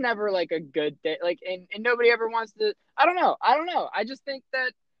 Like that's never like a good thing. Like and nobody ever wants to. I don't know. I just think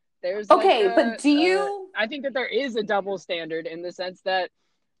that there's but do you? I think that there is a double standard in the sense that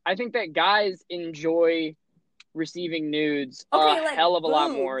I think that guys enjoy receiving nudes hell of a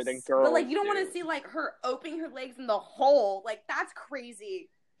lot more than girls. But like you don't want to see like her opening her legs in the hole. Like that's crazy.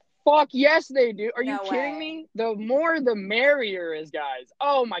 Fuck yes, they do. Are you kidding me? The more the merrier is guys.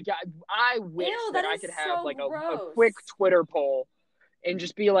 Oh my god, I wish that I could have like a quick Twitter poll and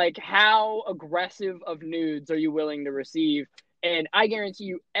just be like, how aggressive of nudes are you willing to receive? And I guarantee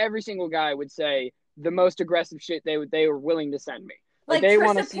you, every single guy would say the most aggressive shit they were willing to send me. Like they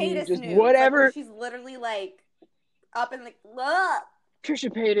want to see just nudes. Whatever. Like, she's literally like up in the look. Trisha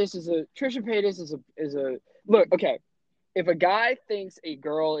Paytas is a look. Okay, if a guy thinks a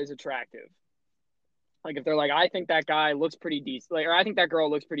girl is attractive, like if they're like, I think that guy looks pretty decent, like, or I think that girl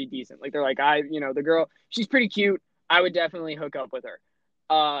looks pretty decent, like they're like, the girl, she's pretty cute, I would definitely hook up with her.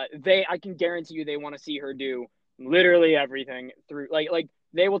 I can guarantee you they want to see her do literally everything through, like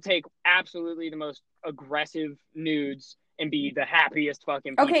they will take absolutely the most aggressive nudes and be the happiest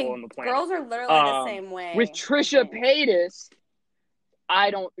fucking people on the planet. Girls are literally the same way. With Trisha Paytas,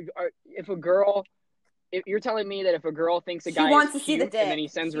 if you're telling me that if a girl thinks a guy wants is to see the cute dick. and then he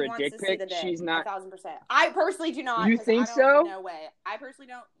sends her a dick pic, she's not 1,000%. I personally do not. You think so? No way. I personally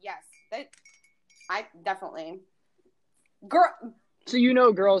don't. Yes, I definitely. Girl. So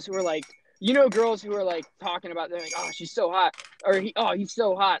girls who are like, talking about, they're like, oh, she's so hot, or he's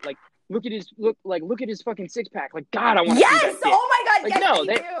so hot. Like, look at his fucking six pack. Like, God, I want to see that dick. Oh my God, like, yes, no,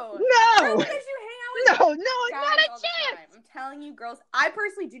 they do. No, because you hang out with no, not a chance. I'm telling you, girls. I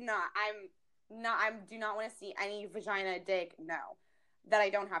personally do not. I do not want to see any vagina, dick. No, that I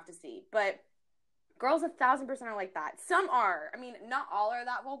don't have to see. But girls 1,000% are like that. Some are. I mean, not all are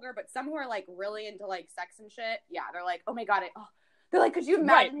that vulgar, but some who are like really into like sex and shit. Yeah, they're like, oh my God, they're like, could you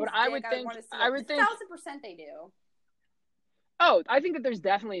imagine? Right, but I would think 1,000% they do. Oh, I think that there's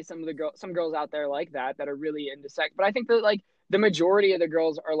definitely some girls out there like that are really into sex. But I think that like the majority of the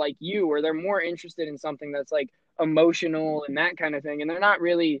girls are like you, where they're more interested in something that's like emotional and that kind of thing, and they're not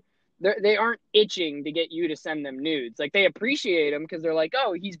really. They aren't itching to get you to send them nudes. Like, they appreciate him because they're like,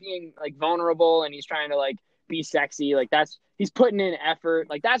 oh, he's being like vulnerable and he's trying to like be sexy. Like, he's putting in effort.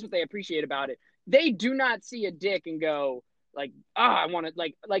 Like, that's what they appreciate about it. They do not see a dick and go like, I want to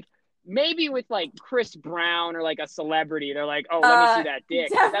like maybe with like Chris Brown or like a celebrity. They're like, oh, let me see that dick.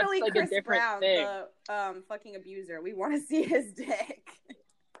 Definitely that's like Chris a different Brown, thing. The fucking abuser. We want to see his dick.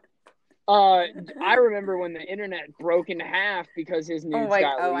 I remember when the internet broke in half because his nudes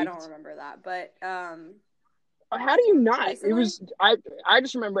got leaked. I don't remember that, but how do you not? Recently? It was I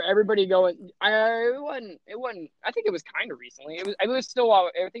just remember everybody going. It wasn't. I think it was kind of recently. It was still. I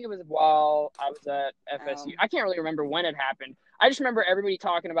think it was while I was at FSU. I can't really remember when it happened. I just remember everybody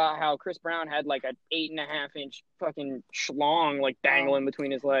talking about how Chris Brown had like an 8.5-inch fucking schlong like dangling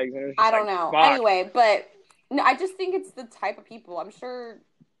between his legs, and it was just I don't know. Fuck. Anyway, but no, I just think it's the type of people. I'm sure.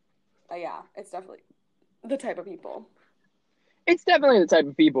 Yeah, it's definitely the type of people. It's definitely the type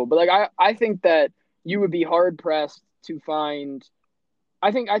of people, but like I think that you would be hard pressed to find.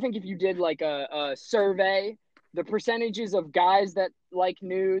 I think if you did like a survey, the percentages of guys that like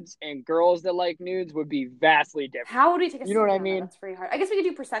nudes and girls that like nudes would be vastly different. How would we take a survey? You know what I mean? That's pretty hard. I guess we could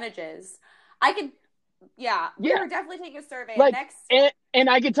do percentages. We were definitely taking a survey. Like, and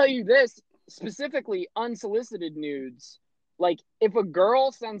I can tell you this, specifically unsolicited nudes. Like, if a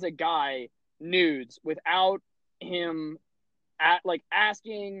girl sends a guy nudes without him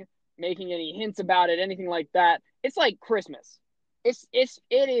asking, making any hints about it, anything like that, it's like Christmas. It's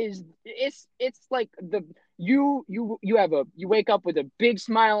like you wake up with a big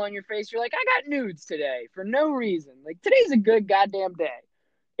smile on your face. You're like, I got nudes today for no reason. Like, today's a good goddamn day.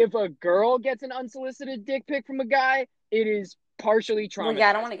 If a girl gets an unsolicited dick pic from a guy, it is partially traumatizing. Well, yeah,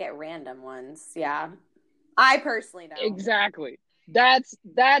 I don't want to get random ones. Yeah. I personally don't. Exactly. That's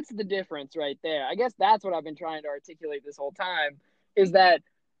the difference right there. I guess that's what I've been trying to articulate this whole time, is that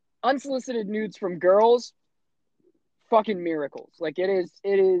unsolicited nudes from girls, fucking miracles. Like,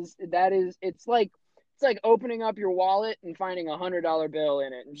 it's like opening up your wallet and finding $100 bill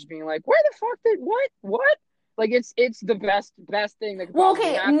in it and just being like, where the fuck what? Like, it's the best thing that could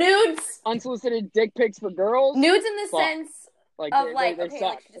possibly happen. Nudes. Unsolicited dick pics for girls. Nudes in the sense like, of they like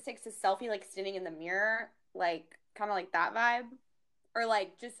she just takes a selfie like standing in the mirror, like kind of like that vibe, or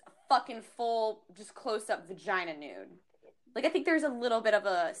like just fucking full, just close up vagina nude. Like, I think there's a little bit of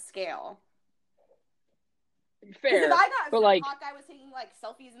a scale. Fair, if I got but like, hot guy was taking like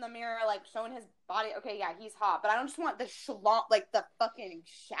selfies in the mirror, like showing his body. Okay, yeah, he's hot, but I don't just want the schlong, like the fucking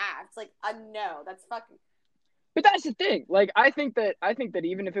shafts. Like, no, that's fucking. But that's the thing. Like, I think that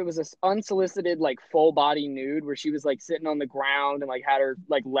even if it was an unsolicited, like, full body nude where she was like sitting on the ground and like had her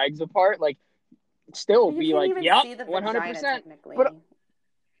like legs apart, like, still be like, yep, 100%. But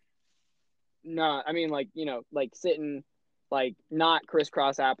no, I mean, like, like sitting, like, not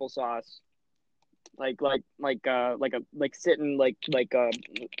crisscross applesauce, like sitting like I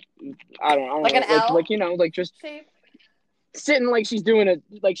don't know, like an L, like just shape. Sitting like she's doing the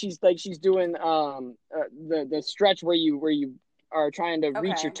stretch where you are trying to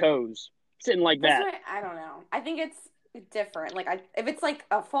reach your toes. Sitting like that. I don't know. I think it's different. Like, if it's like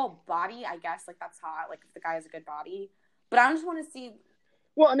a full body, I guess like that's hot. Like, if the guy has a good body, but I just want to see.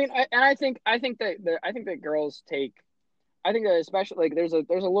 Well, I mean, I think that girls take. I think that especially like there's a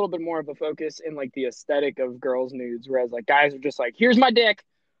little bit more of a focus in like the aesthetic of girls' nudes, whereas like guys are just like, here's my dick.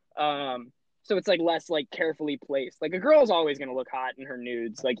 So it's like less like carefully placed. Like, a girl's always gonna look hot in her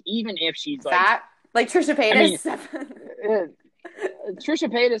nudes, like even if she's like Trisha Paytas.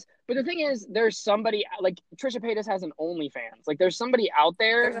 Trisha Paytas. But the thing is, there's somebody like Trisha Paytas has an OnlyFans. Like, there's somebody out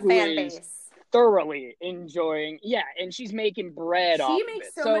there there's a fan base. thoroughly enjoying. Yeah, and she's making bread off She of makes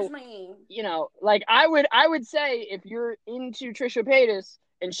it. so much money. You know, like I would say if you're into Trisha Paytas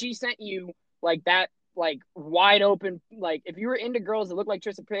and she sent you like that, like wide open, like if you were into girls that look like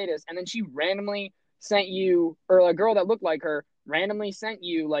Trisha Paytas and then she randomly sent you, or a girl that looked like her randomly sent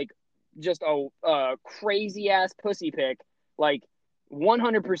you like just a crazy ass pussy pic, like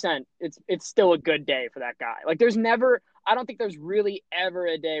 100%, it's still a good day for that guy. Like there's never, I don't think there's really ever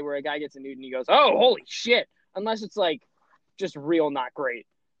a day where a guy gets a nude and he goes, oh, holy shit, unless it's like just real not great.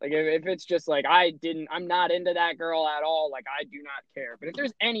 Like if it's just like I'm not into that girl at all. Like I do not care. But if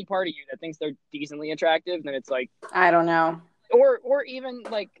there's any part of you that thinks they're decently attractive, then it's like I don't know. Or even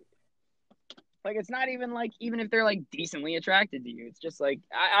like it's not even like even if they're like decently attracted to you, it's just like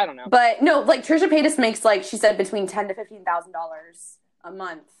I don't know. But no, like Trisha Paytas makes like she said between $10,000 to $15,000 a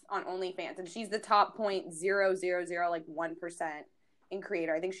month on OnlyFans, and she's the top 0.000 1% in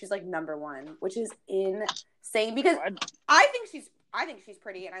creator. I think she's like number one, which is insane because I think she's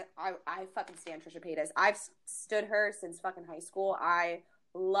pretty, and I fucking stand Trisha Paytas. I've stood her since fucking high school. I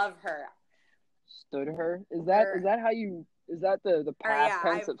love her. Stood her? Is that how you? Is that the past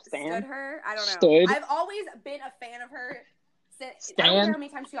tense of stand? Stood her. I don't know. Stood? I've always been a fan of her. Since I don't care how many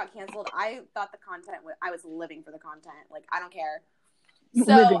times she got canceled. I thought the content I was living for the content. Like I don't care.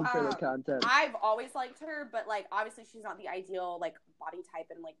 So living for the content. I've always liked her, but like obviously she's not the ideal like body type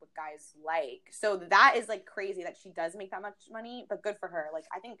and like what guys like. So that is like crazy that she does make that much money, but good for her. Like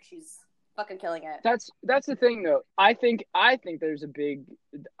I think she's fucking killing it. That's the thing though. I think there's a big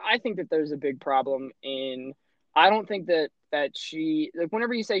problem in. I don't think that she, like,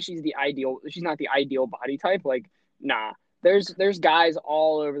 whenever you say she's not the ideal body type, like, nah. There's guys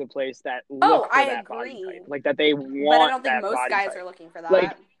all over the place that look for that body type, like that they want. But I don't think most guys are looking for that.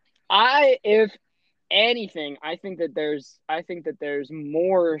 Like, if anything, I think that there's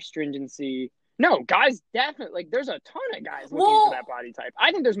more stringency. No, guys definitely, like, there's a ton of guys looking for that body type.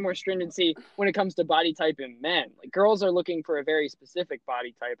 I think there's more stringency when it comes to body type in men. Like, girls are looking for a very specific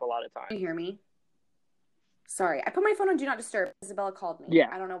body type a lot of times. Can you hear me? Sorry, I put my phone on Do Not Disturb. Isabella called me. Yeah.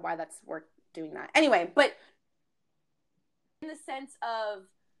 I don't know why that's worth doing that. Anyway, but in the sense of,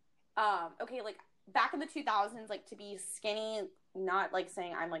 okay, like, back in the 2000s, like, to be skinny, not, like,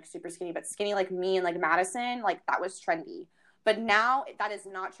 saying I'm, like, super skinny, but skinny like me and, like, Madison, like, that was trendy. But now, that is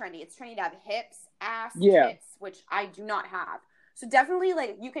not trendy. It's trendy to have hips, ass, tits, which I do not have. So definitely,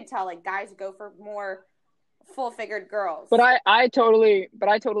 like, you could tell, like, guys go for more full-figured girls. But I totally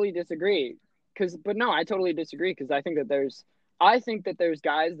disagree. I totally disagree because I think that there's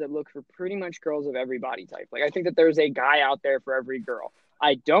guys that look for pretty much girls of every body type. Like, I think that there's a guy out there for every girl.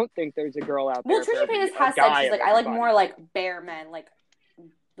 I don't think there's a girl out there. Well, Trisha Paytas has said she's like, I like more like bear men, like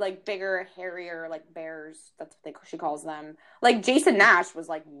bigger, hairier, like bears. That's what she calls them. Like Jason Nash was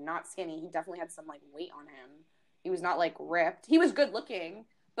like not skinny. He definitely had some like weight on him. He was not like ripped. He was good looking,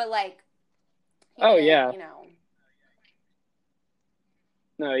 but like. Yeah. You know.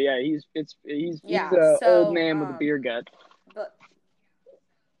 No, yeah, he's an old man with a beer gut. But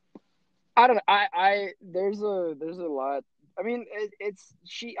I don't know. There's a lot. I mean,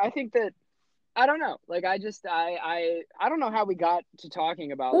 I think that, I don't know. Like, I don't know how we got to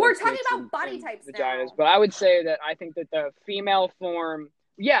talking about. Well, we're talking about body types vaginas, now. but I would say that I think that the female form,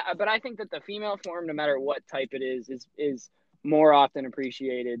 but I think that the female form, no matter what type it is more often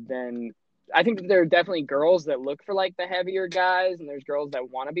appreciated than. I think that there are definitely girls that look for like the heavier guys, and there's girls that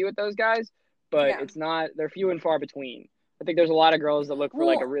want to be with those guys, but they're few and far between. I think there's a lot of girls that look for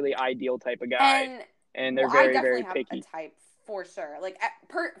like a really ideal type of guy, and they're very, very picky. I definitely have a type for sure. Like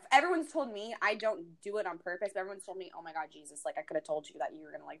everyone's told me I don't do it on purpose, but everyone's told me, oh my God, Jesus, like I could have told you that you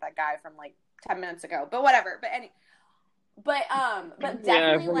were gonna like that guy from like 10 minutes ago, but whatever. But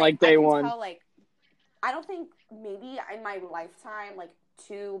definitely from like day one. Tell, like, I don't think maybe in my lifetime like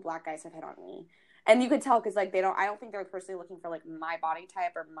 2 black guys have hit on me, and you could tell because like I don't think they're personally looking for like my body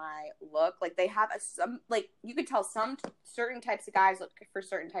type or my look. Like they have some like you could tell some certain types of guys look for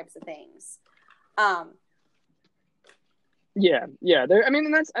certain types of things. Yeah.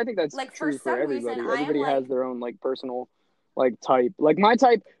 I think that's like true for everybody. Everybody has their own like personal like type. Like my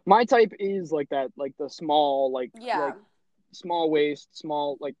type is like that, like the small, like small waist,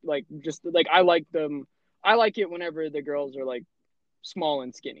 small like just like I like them. I like it whenever the girls are like small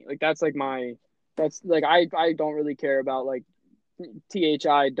and skinny. Like that's like that's like I don't really care about like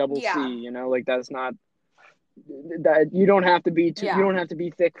THI-double-C, you know, like that's not that you don't have to be you don't have to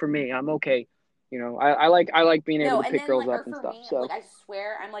be thick for me. I'm okay. You know, I like being able to pick girls up and stuff. So like I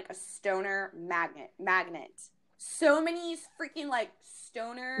swear I'm like a stoner magnet. So many freaking like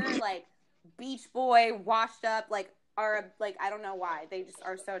stoner like beach boy washed up like are like I don't know why they just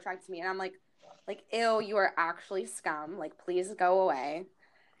are so attracted to me, and I'm like Like, ew, you are actually scum. Like, please go away.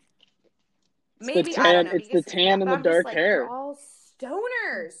 It's Maybe, the I don't tan. know. It's Maybe the it's just me, tan but and the I'm just dark like, you're hair. all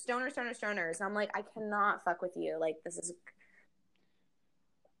stoners. And I'm like, I cannot fuck with you. Like, this is...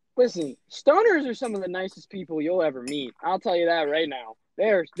 Listen, stoners are some of the nicest people you'll ever meet. I'll tell you that right now.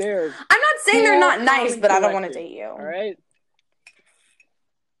 They're I'm not saying they're cool, not nice, calm, and but I don't want to collected. date you. All right.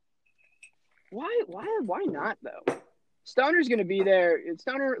 Why not though? Stoner's gonna be there.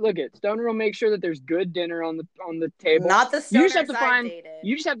 Stoner will make sure that there's good dinner on the table. Not the stoners dated.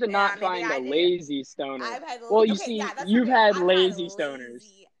 You just have to not find a lazy stoner. I've had you've had lazy stoners.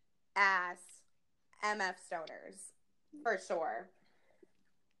 Lazy ass MF stoners for sure.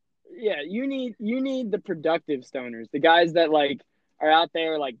 Yeah, you need the productive stoners, the guys that like are out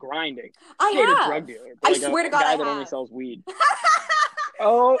there like grinding. I Hate have. a drug dealer. I swear to God, guy I that have. only sells weed.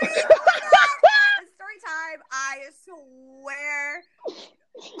 Oh. Wait, story time. I swear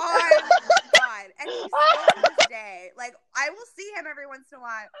on God. And he's still to this day. Like, I will see him every once in a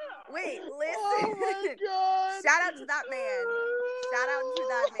while. Wait, listen. Oh my God. Shout out to that man.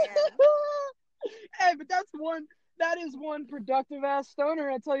 Hey, but that is one productive ass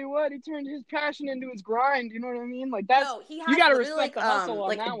stoner. I tell you what, he turned his passion into his grind. You know what I mean? Like that's you gotta respect the hustle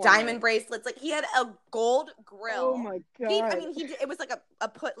on that one. Diamond bracelets. Like he had a gold grill. Oh my God! It was like a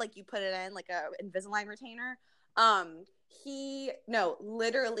put, like you put it in like a Invisalign retainer. He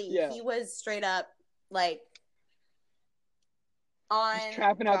was straight up like on he's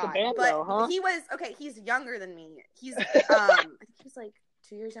trapping out the band though, huh? He was okay. He's younger than me. He's I think he's like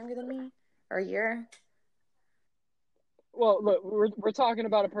 2 years younger than me, or a year. Well, look, we're talking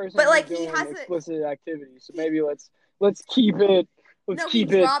about a person, but like who's doing he has explicit activities, so maybe let's keep it.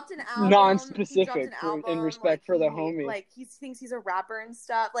 Keep it non-specific in respect for the homie. Like he thinks he's a rapper and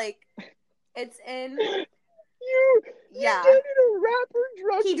stuff. Like it's in. You dated a rapper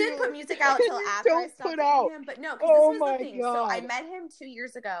drug He dealer. did put music out until after I stopped dating him, but no, because this was the thing. God. So I met him 2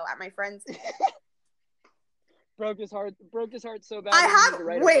 years ago at my friend's. broke his heart so bad.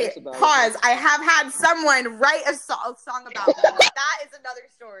 Pause. I have had someone write a song about me. That is another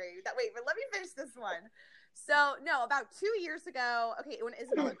story. But let me finish this one. So no, about 2 years ago. Okay, when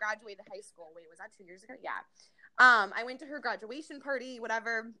Isabella graduated high school. Wait, was that 2 years ago? Yeah. I went to her graduation party,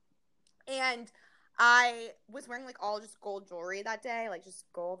 whatever, and I was wearing like all just gold jewelry that day, like just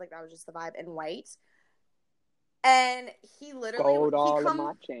gold, like that was just the vibe, and white. And he literally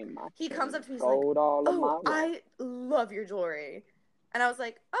he comes up to me, he's like, "Oh, I love your jewelry," and I was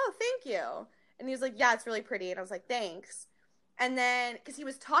like, "Oh, thank you." And he was like, "Yeah, it's really pretty," and I was like, "Thanks." And then because he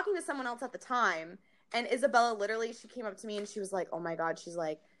was talking to someone else at the time, and Isabella literally, she came up to me and she was like, "Oh my God," she's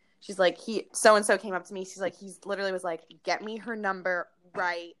like, he so and so came up to me, she's like, he's literally was like, "Get me her number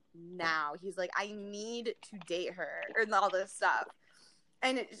right now." He's like, "I need to date her," and all this stuff.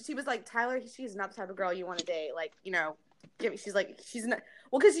 And she was like, "Tyler, she's not the type of girl you want to date. Like, you know, she's like, she's not,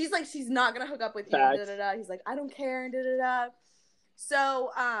 well, because she's like, she's not going to hook up with you. Da, da, da. He's like, "I don't care." And da, da, da. So,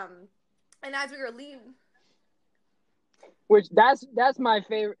 and as we were leaving. Which that's my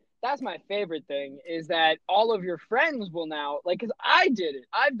favorite. That's my favorite thing is that all of your friends will now, like, because I did it.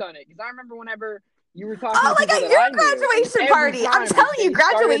 I've done it. Because I remember whenever you were talking to people at your graduation party. I'm telling you,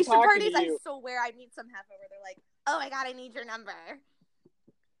 graduation parties, I swear I meet some half over. They're like, "Oh my God, I need your number."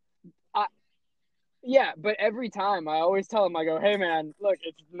 Yeah, but every time I always tell them, I go, "Hey man, look,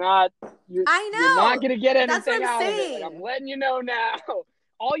 it's not you're not gonna get anything out of it. Like, I'm letting you know now."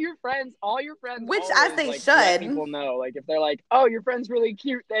 All your friends, which always, as they should, let people know. Like if they're like, "Oh, your friend's really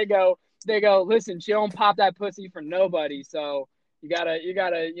cute," they go, "Listen, she don't pop that pussy for nobody, so you gotta, you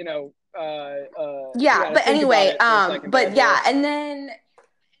know." Yeah, but anyway, but yeah, and then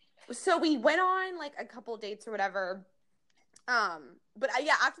so we went on like a couple dates or whatever. But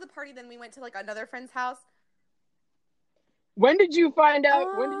yeah, after the party, then we went to like another friend's house. When did you find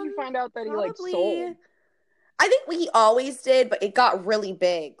out? That he like sold? I think we always did, but it got really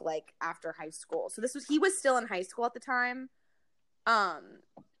big like after high school. So he was still in high school at the time.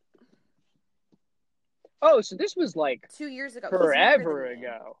 Oh, so this was like 2 years ago. Forever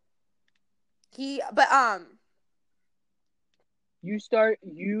ago.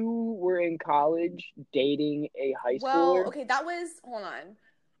 You were in college dating a high schooler? Well, okay, hold on.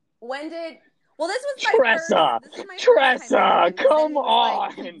 This was my Tressa, come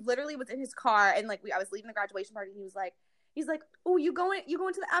on. He literally was in his car and like I was leaving the graduation party and he's like, "Oh, you going to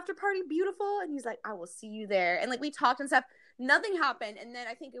the after party? Beautiful." And he's like, "I will see you there." And like we talked and stuff. Nothing happened. And then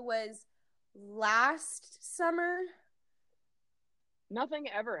I think it was last summer. Nothing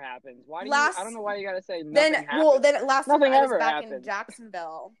ever happens. Why do I don't know why you gotta say nothing happened. Then last summer I was back happened. in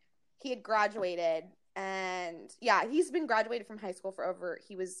Jacksonville. He had graduated And yeah, he's been graduated from high school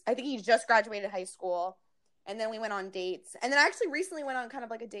I think he just graduated high school. And then we went on dates. And then I actually recently went on kind of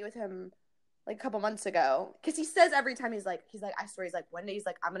like a date with him like a couple months ago. Because he says every time he's like, I swear, he's like, one day he's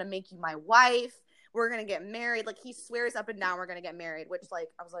like, I'm going to make you my wife. We're going to get married. Like, he swears up and down we're going to get married, which, like,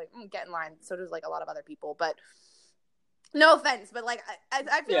 I was like, get in line. So does, like, a lot of other people. But no offense. But, like,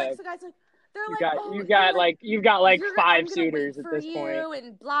 I feel like the guys, like, they're you've got like 5 suitors at this point.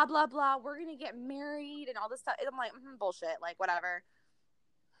 And blah, blah, blah. We're going to get married and all this stuff. And I'm like, bullshit. Like, whatever.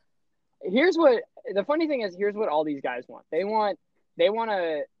 The funny thing is, here's what all these guys want. They want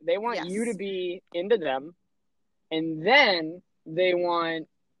Yes. you to be into them, and then they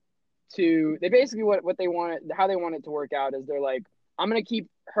basically what they want, how they want it to work out is they're like, I'm going to keep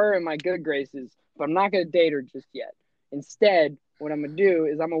her in my good graces, but I'm not going to date her just yet. Instead, what I'm going to do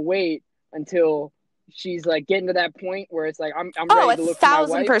is I'm going to wait until she's like getting to that point where it's like, I'm ready to look for my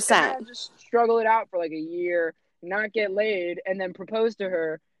wife. 1,000%. And I'll just struggle it out for like a year, not get laid, and then propose to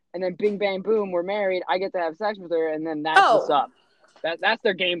her. And then bing, bang, boom, we're married. I get to have sex with her, and then that's what's up. That's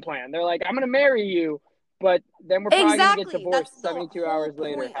their game plan. They're like, I'm going to marry you, but then we're probably going to get divorced 72 hours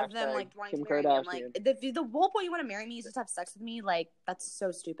later. Of them, like, wanting to marry me. I'm like, the whole point you want to marry me is just have sex with me? Like, that's so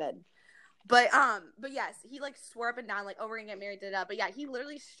stupid. But yes, he, like, swore up and down, like, oh, we're going to get married, da-da. But, yeah, he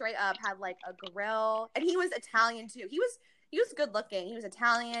literally straight up had, like, a grill. And he was Italian, too. He was good looking. He was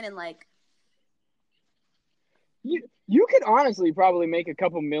Italian and, like, You could honestly probably make a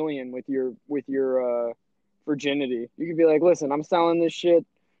couple million with your virginity. You could be like, listen, I'm selling this shit.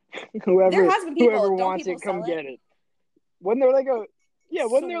 Whoever wants it, come get it. Wasn't there like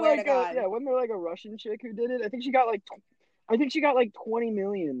a Russian chick who did it? I think she got like 20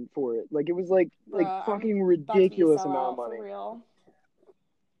 million for it. Like, it was like fucking ridiculous amount of money. For real.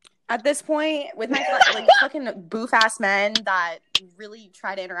 At this point, with my like fucking boof ass men that really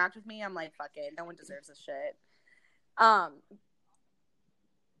try to interact with me, I'm like, fuck it, no one deserves this shit.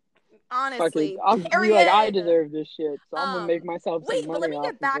 Honestly, I'll be like, I deserve this shit, so I'm gonna make myself some money. Wait, but let me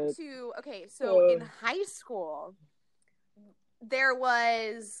get back to in high school, there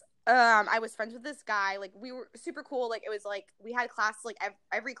was I was friends with this guy. Like, we were super cool. Like, it was like we had class like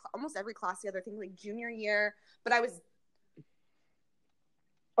almost every class together. I think like junior year, but I was.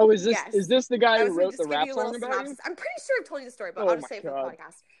 Oh, is this the guy who wrote the rap song about you? I'm pretty sure I've told you the story, but I'll just say it for the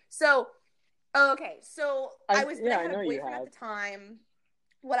podcast. So, I was I had a boyfriend at the time,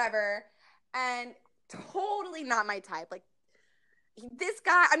 whatever, and totally not my type. Like, this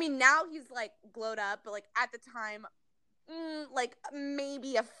guy, I mean, now he's like glowed up, but like at the time, like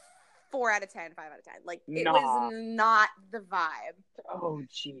maybe a 4 out of 10, 5 out of 10. Like, it was not the vibe. Oh,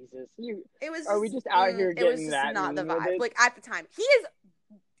 Jesus. Are we just out here getting that? It was just not the vibe. Like, at the time,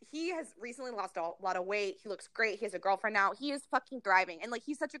 he has recently lost a lot of weight. He looks great. He has a girlfriend now. He is fucking thriving. And, like,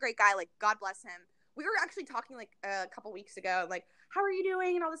 he's such a great guy. Like, God bless him. We were actually talking, like, a couple weeks ago. Like, how are you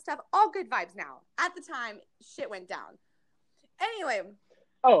doing? And all this stuff. All good vibes now. At the time, shit went down. Anyway.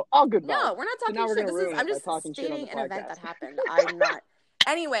 Oh, all good vibes. No, we're not talking shit. I'm just stating an event that happened. I'm not.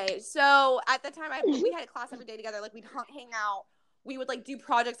 Anyway, so at the time, we had a class every day together. Like, we'd hang out. We would, like, do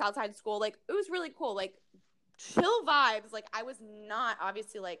projects outside school. Like, it was really cool. Like, chill vibes. Like, I was not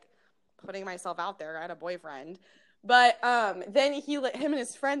obviously like putting myself out there. I had a boyfriend, but then him and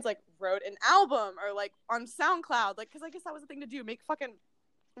his friends like wrote an album or like on SoundCloud, like, because I guess that was the thing to do, make fucking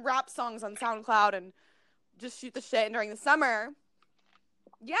rap songs on SoundCloud and just shoot the shit. And during the summer,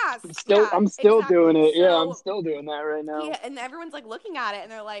 I'm still doing it. So, I'm still doing that right now. Yeah, and everyone's like looking at it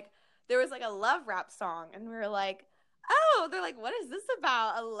and they're like, there was like a love rap song, and we were like, oh, they're like, what is this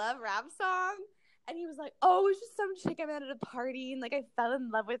about? A love rap song? And he was like, oh, it was just some chick I met at a party, and, like, I fell in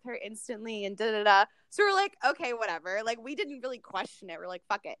love with her instantly, and da-da-da. So we're like, okay, whatever. Like, we didn't really question it. We're like,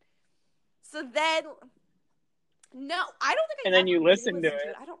 fuck it. So then, no, I don't think And then you listened to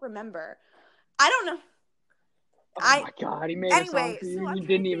it. I don't remember. I don't know. Oh, my God. He made a song for you, and you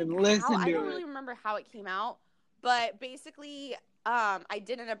didn't even listen to it. I don't really remember how it came out. But basically, I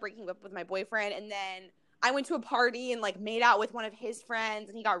did end up breaking up with my boyfriend, and then I went to a party and, like, made out with one of his friends,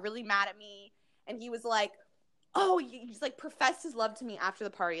 and he got really mad at me. And he was like, oh, he's like professed his love to me after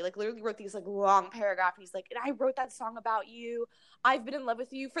the party. Like, literally wrote these like long paragraphs. And he's like, and I wrote that song about you. I've been in love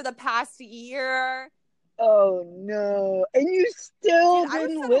with you for the past year. Oh, no. And you still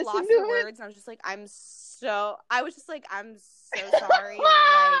didn't listen to it? Words, and I was just like, I'm so sorry.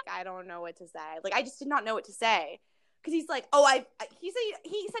 Like, I don't know what to say. Like, I just did not know what to say. Because he's like, oh, he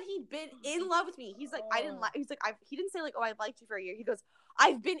said he'd been in love with me. He's like, he didn't say like, oh, I liked you for a year. He goes,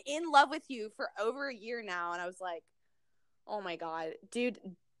 I've been in love with you for over a year now. And I was like, oh my God, dude,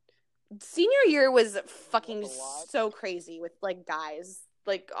 senior year was fucking so crazy with like guys.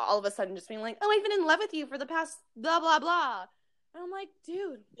 like all of a sudden just being like, oh, I've been in love with you for the past blah blah blah, and I'm like,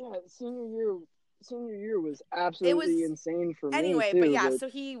 dude. Yeah, senior year was absolutely insane for me too. But yeah, so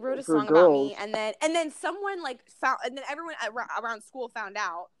he wrote a song about me, and then someone like found, and then everyone around school found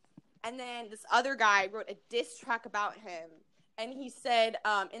out, and then this other guy wrote a diss track about him, and he said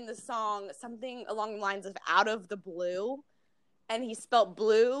in the song something along the lines of "out of the blue," and he spelled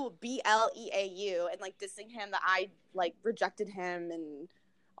blue BLEAU, and like dissing him that I like rejected him and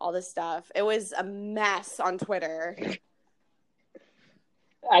all this stuff. It was a mess on Twitter.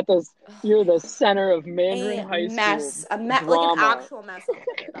 You're the center of Mandarin High School drama. Like an actual mess on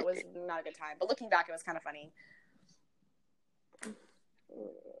Twitter. That was not a good time. But looking back, it was kind of funny.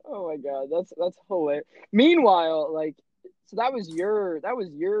 Oh my god, that's hilarious. Meanwhile, like, so that was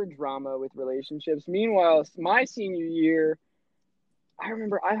your drama with relationships. Meanwhile, my senior year, I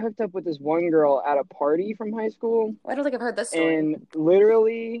remember I hooked up with this one girl at a party from high school. I don't think I've heard this story. And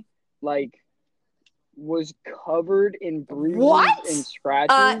literally, like, was covered in bruises and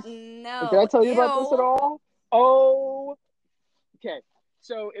scratches. No. Did I tell you about this at all? Oh, okay.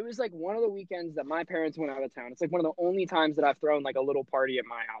 So it was like one of the weekends that my parents went out of town. It's like one of the only times that I've thrown like a little party at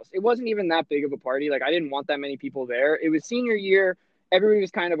my house. It wasn't even that big of a party. Like I didn't want that many people there. It was senior year. Everybody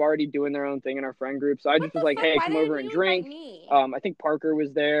was kind of already doing their own thing in our friend group. So I just was like, hey, come over and drink. I think Parker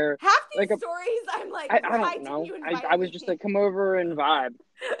was there. Half these stories, I'm like, I don't know. I was just like, come over and vibe.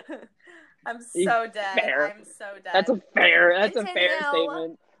 I'm so dead. Fair. I'm so dead. That's a fair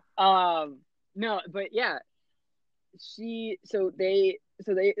statement. No, but yeah. So they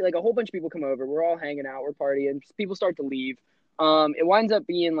like a whole bunch of people come over. We're all hanging out, we're partying. People start to leave. It winds up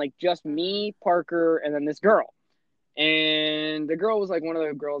being like just me, Parker, and then this girl. And the girl was like one of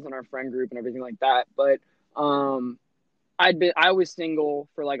the girls in our friend group and everything like that. But I was single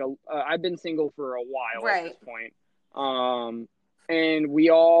for like I've been single for a while at this point. And we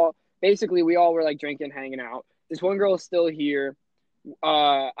all were like drinking, hanging out. This one girl is still here.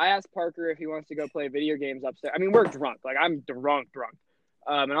 I asked Parker if he wants to go play video games upstairs. I mean, we're drunk. Like I'm drunk.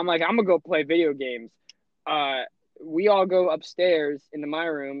 And I'm like, I'm gonna go play video games. We all go upstairs into my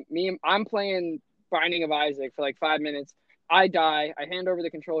room. I'm playing Binding of Isaac for like 5 minutes. I die. I hand over the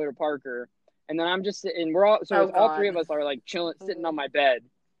controller to Parker, and then I'm just sitting. All three of us are like chilling, sitting on my bed.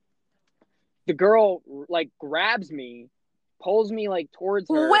 The girl like grabs me, pulls me like towards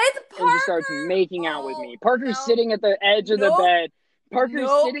her, and just starts making out with me. Parker's sitting at the edge of the bed. Parker's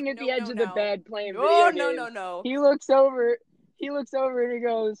sitting at the edge of the bed playing video games. No. He looks over and he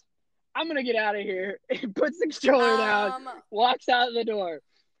goes, I'm gonna get out of here. He puts the controller down, walks out the door.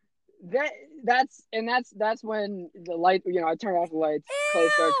 That's when the light, I turn off the lights,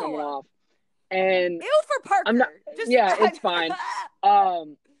 clothes start coming off. And ew for Parker. I'm not, it's fine.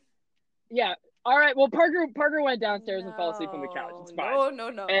 Yeah. All right. Well, Parker went downstairs and fell asleep on the couch. It's fine.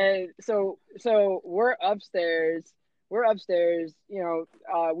 No. And so we're upstairs. We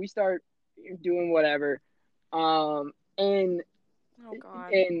start doing whatever. And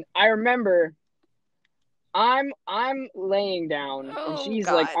I remember I'm laying down and she's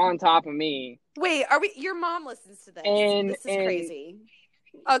like on top of me. Wait, your mom listens to this. This is crazy.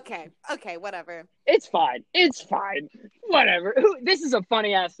 Okay, whatever. It's fine. Whatever. This is a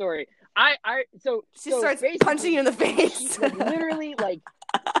funny ass story. She starts punching you in the face. Like, literally, like,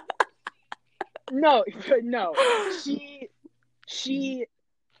 no. She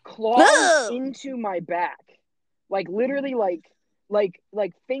claws into my back, like literally,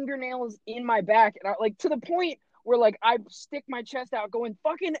 like fingernails in my back, and like to the point where like I stick my chest out, going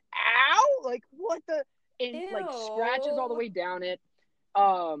fucking ow, like what the, and Ew. Like scratches all the way down it.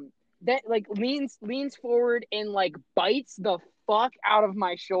 That like leans forward and like bites the fuck out of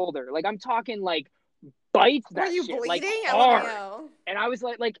my shoulder. Like I'm talking like bites that shit. Were you bleeding? Like hard. And I was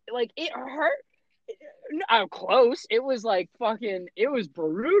like it hurt. I'm close. It was like fucking. It was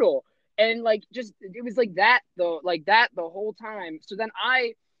brutal. And like just it was like that though, like that the whole time.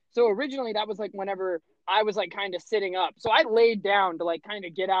 So originally that was like whenever I was like kind of sitting up. So I laid down to like kind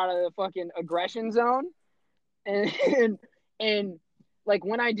of get out of the fucking aggression zone. And like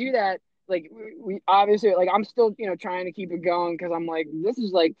when I do that, like we obviously like I'm still trying to keep it going because I'm like this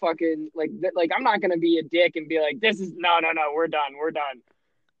is like fucking like I'm not gonna be a dick and be like this is no we're done.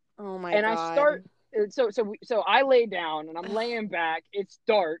 Oh my god. And I start so I lay down and I'm laying back. It's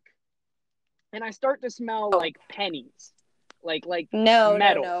dark, and I start to smell like pennies, like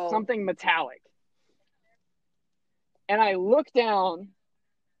metal, something metallic. And I look down.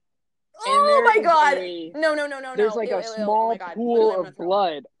 Oh my god! No! There's like a small pool of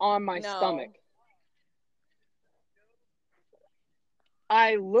blood on my stomach.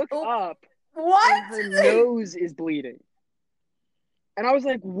 I look up. What? And her nose is bleeding. And I was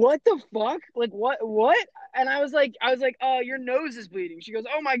like, what the fuck? Like, what? And I was like, oh, your nose is bleeding. She goes,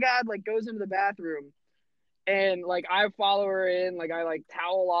 oh my God, like goes into the bathroom. And like, I follow her in, like I like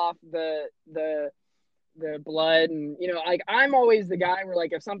towel off the blood. And, you know, like I'm always the guy where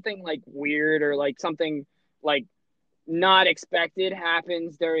like, if something like weird or like something like not expected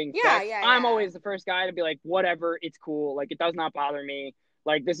happens during Yeah, sex, yeah, I'm yeah. always the first guy to be like, whatever, it's cool. Like, it does not bother me.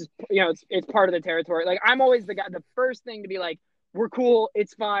 Like, this is, you know, it's part of the territory. Like, I'm always the guy, the first thing to be like, we're cool,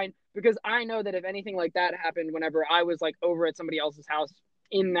 it's fine. Because I know that if anything like that happened whenever I was like over at somebody else's house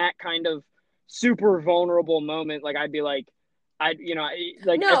in that kind of super vulnerable moment, like, I'd be like, you know,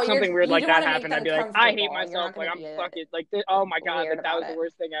 like No, if something weird you like do that want to make happened, I'd them be like, I hate comfortable. You're myself. not Like, going to I'm be fucking, like, oh my God, weird like, that about was the it.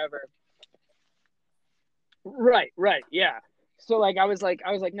 worst thing ever. Right, yeah. So like I was like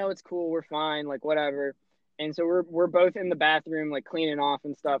no, it's cool, we're fine, like whatever. And so we're both in the bathroom like cleaning off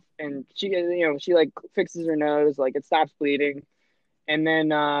and stuff, and she, you know, she like fixes her nose, like it stops bleeding, and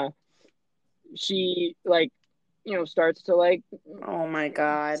then she like, you know, starts to like Oh my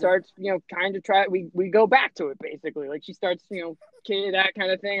God. starts, you know, kind of try, we go back to it basically. Like she starts, you know, that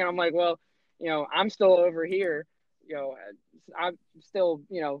kind of thing, and I'm like, well, you know, I'm still over here, you know, I'm still,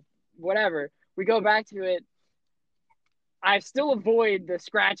 you know, whatever. We go back to it. I still avoid the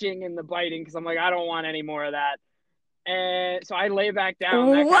scratching and the biting because I'm like, I don't want any more of that. And so I lay back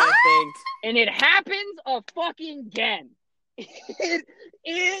down, that kind What? of thing. And it happens a fucking again.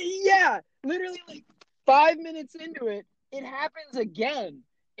 Yeah, literally like 5 minutes into it, it happens again.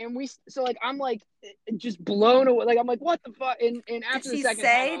 And so like, I'm like just blown away. Like, I'm like, what the fuck? And Did after the she second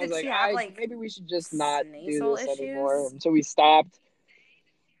time, say, I was did like, she have like maybe we should just not do nasal this anymore. issues? And so we stopped.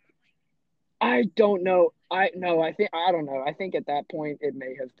 I don't know. I don't know. I think at that point it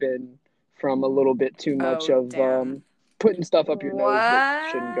may have been from a little bit too much Oh, of damn. putting stuff up your nose that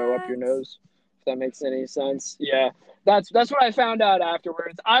shouldn't go up your What? nose. If that makes any sense. Yeah. That's what I found out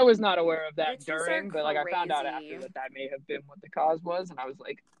afterwards. I was not aware of that Bitches are during, but like I found out crazy. after that may have been what the cause was, and I was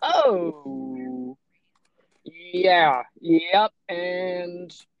like, "Oh, yeah. Yep."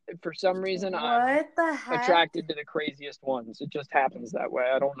 And for some reason I'm What the heck? attracted to the craziest ones. It just happens that way.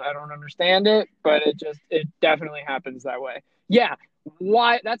 I don't understand it, but it definitely happens that way. Yeah.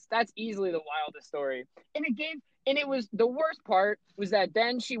 Why that's easily the wildest story. And it was the worst part was that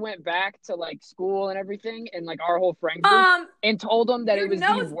then she went back to like school and everything and like our whole friend group Um, and told them that your it was the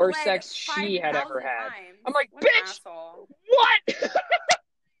nose worst bled sex she had ever 5,000 had. times. I'm like, What an bitch, asshole. what?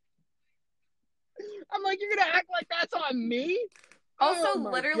 I'm like, you're gonna act like that's on me? Oh Also, my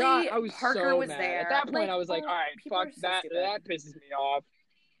God. literally, I was Parker so was mad. At there. that point, Like, I was like, all right, people fuck are so that. stupid. That pisses me off.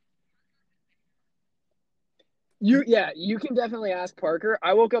 You can definitely ask Parker.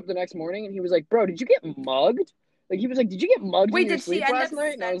 I woke up the next morning and he was like, bro, did you get mugged? Like, he was like, did you get mugged in Wait, your did she sleep end up last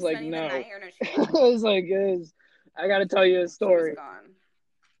night? And I was like, spending the no. night or no? She I didn't. was like, I got to tell you a She was story. gone.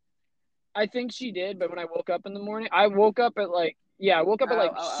 I think she did, but when I woke up in the morning, I woke up at like, yeah, I woke up at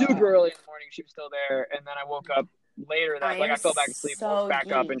like super Oh. early in the morning. She was still there. And then I woke up later I that, like, am I fell back asleep, woke so back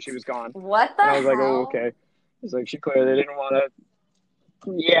up, and she geeked. was gone. What the And I was like, oh, hell? okay. It was like, she clearly didn't want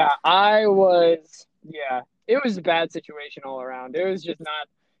to. Yeah, yeah, it was a bad situation all around. It was just not,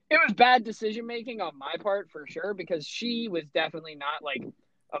 it was bad decision making on my part for sure, because she was definitely not like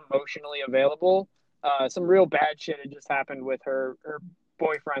emotionally available. Some real bad shit had just happened with her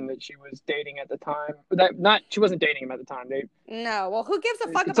boyfriend that she was dating at the time. She wasn't dating him at the time. No. Well, who gives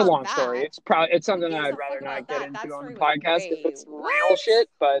a fuck It's a about long story. that? It's Who something that gives I'd a fuck rather about not get that? That into on the story was podcast because way. it's some real What? shit.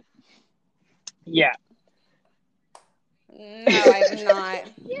 But yeah, No, I've not.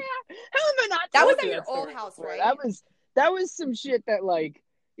 yeah. How have I not That was told at you your that old story house, before? right? That was some shit that like,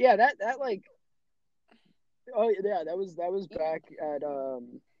 yeah, that like, oh yeah, that was back at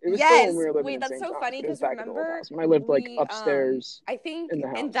it was still when Yes. we were living Wait, in that's St. so John's, funny but it was because back at the old remember house when I lived like we upstairs I think in the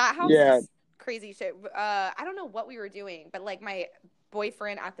in house. that house Yeah. is crazy shit. I don't know what we were doing, but like my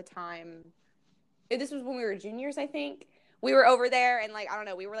boyfriend at the time, this was when we were juniors, I think. We were over there and like I don't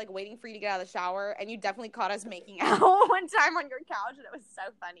know, we were like waiting for you to get out of the shower and you definitely caught us making out one time on your couch and it was so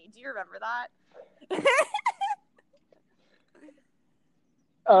funny. Do you remember that?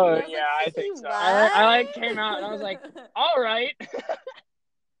 Oh And I was yeah, like, I hee think hee, so. I like came out and I was like, what? all right.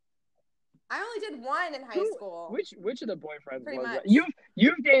 I only did one in high Who? school. Which of the boyfriends Pretty was that? much.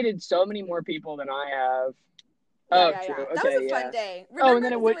 You've dated so many more people than I have. Yeah, Oh, yeah, true. yeah. That was Okay, a fun yeah. day. Oh, and Remember, then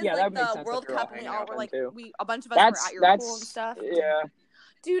because it was that like would make the sense that World we were all Cup, and we hanging all out were then like, too. a bunch of us were at your pool and stuff. Yeah.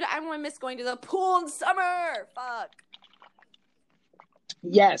 Dude, I miss going to the pool in summer. Fuck.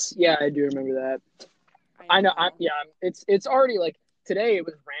 Yes, yeah, I do remember that. I know. Yeah, it's already like today. It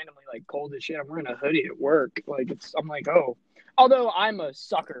was randomly like cold as shit. I'm wearing a hoodie at work. Like I'm like, oh, Although I'm a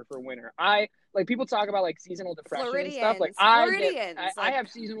sucker for winter. Like people talk about like seasonal depression and stuff. Like I have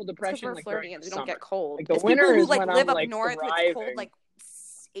seasonal depression like during the we summer. don't get cold. Like the It's winter people who is like when live I'm up like north where thriving. it's cold like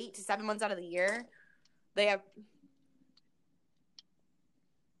 8 to 7 months out of the year. They have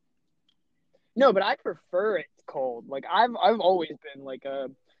No, but I prefer it cold. Like I've always been like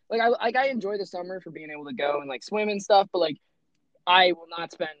I enjoy the summer for being able to go and like swim and stuff, but like I will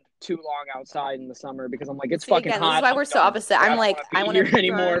not spend too long outside in the summer because I'm like it's fucking hot. This is why we're so opposite. I'm like I want to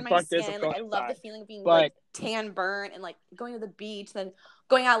burn my skin. Like I love the feeling of being like tan, burnt, and like going to the beach, then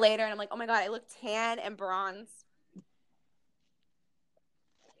going out later, and I'm like, oh my god, I look tan and bronze.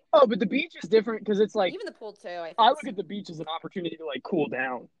 Oh, but the beach is different because it's like even the pool too. I look at the beach as an opportunity to like cool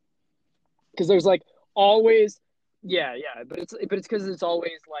down because there's like always, but it's because it's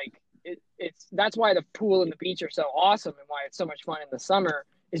always like it's that's why the pool and the beach are so awesome and why it's so much fun in the summer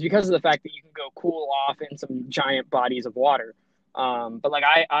is because of the fact that you can go cool off in some giant bodies of water. But like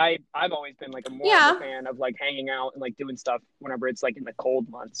I've always been like more of a fan of like hanging out and like doing stuff whenever it's like in the cold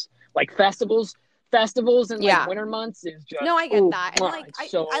months, like festivals in like winter months is just I get that. And like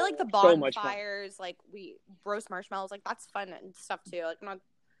I like the bonfires, like we roast marshmallows, like that's fun and stuff too. Like I'm not.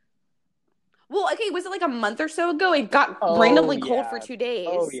 Well, okay, was it like a month or so ago? It got randomly cold for 2 days.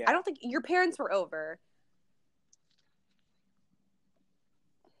 Oh, yeah. I don't think your parents were over.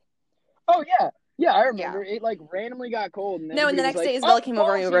 Oh yeah, I remember it like randomly got cold. And and the next day Isabella came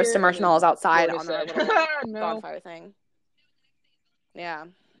over and we roasted marshmallows outside on our little bonfire thing. Yeah,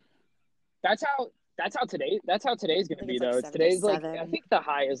 that's how today's gonna be though. Today's like I think the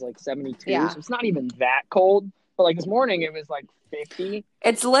high is like 72, so it's not even that cold. But like this morning it was like 50.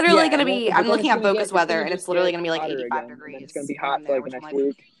 It's literally gonna be. I'm looking at Boca's weather, and it's literally gonna be like 85 degrees. And it's gonna be hot for like the next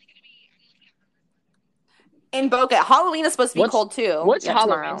week. In Boca, Halloween is supposed to be cold too. What's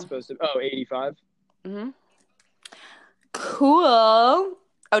Halloween supposed to be? Oh, 85. Mm-hmm. Cool.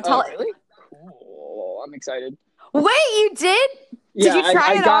 Oh, really? Cool. I'm excited. Wait, you did? Did you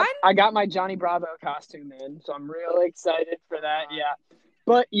try it on? I got my Johnny Bravo costume in, so I'm really excited for that. Yeah.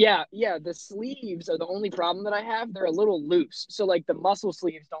 But yeah, the sleeves are the only problem that I have. They're a little loose. So like the muscle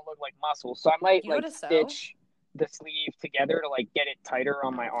sleeves don't look like muscles. So I might like stitch the sleeve together to like get it tighter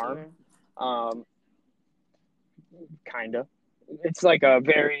on my arm. Kind of. It's like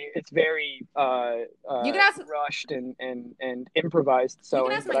it's very you can ask, rushed and improvised sewing. You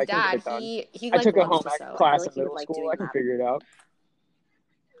can ask my dad. He I took a home ec class in middle school. I can figure it out.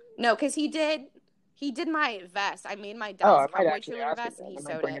 No, because he did my vest. I made my dad's cowboy cheerleader vest, and he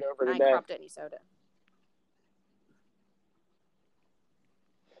sewed it. And I cropped it, and he sewed it.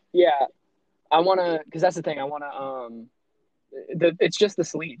 Yeah, I wanna, because that's the thing. I wanna it's just the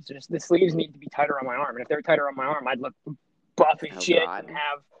sleeves. The sleeves need to be tighter on my arm, and if they're tighter on my arm, I'd look buff as shit and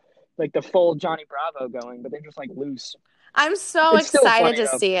have like the full Johnny Bravo going. But they're just like loose. I'm so excited to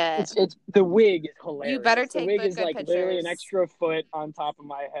see it. It's the wig is hilarious. You better take the wig is good like pictures. Literally an extra foot on top of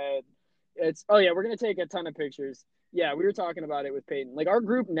my head. We're gonna take a ton of pictures. Yeah, we were talking about it with Peyton. Like our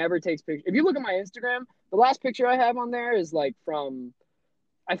group never takes pictures. If you look at my Instagram, the last picture I have on there is like from.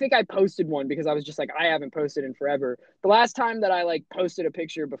 I think I posted one because I was just like, I haven't posted in forever. The last time that I like posted a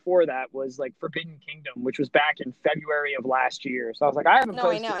picture before that was like Forbidden Kingdom, which was back in February of last year. So I was like, I haven't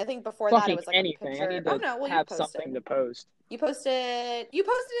posted. No, I know. I think before that it was like anything. A picture. I need to have something to post. You posted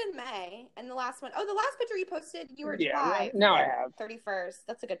in May, and the last one, the last picture you posted, you were July. Now I have 31st.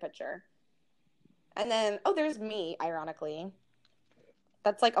 That's a good picture. And then, there's me, ironically.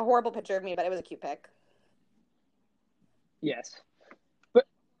 That's like a horrible picture of me, but it was a cute pic. Yes.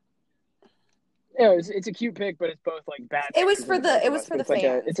 Yeah, it's a cute pic, but it's both like bad. It was for the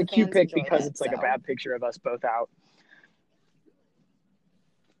fans. It's a cute pic because it's like a bad picture of us both out.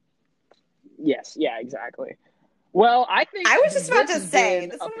 Yes, yeah, exactly. Well, I think I was just about to say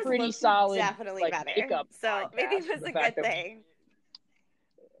this one was pretty solid, definitely like, better. Makeup so maybe it was a good thing.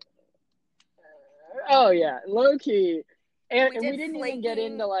 Oh yeah, low key. And we didn't even get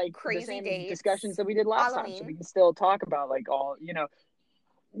into like the same discussions that we did last time, so we can still talk about like all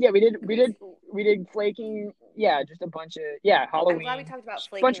Yeah, we did flaking. Yeah, just a bunch of Halloween. I'm glad we talked about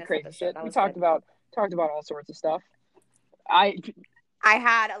flaking. Bunch of crazy shit. We talked about all sorts of stuff. I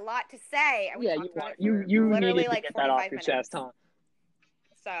had a lot to say. You needed to get that off your chest, huh?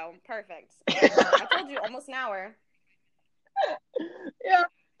 So perfect. I told you almost an hour. Yeah,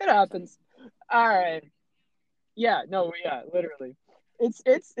 it happens. All right. Yeah. No. Yeah. Literally.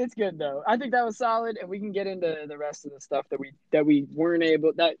 It's good though. I think that was solid, and we can get into the rest of the stuff that we weren't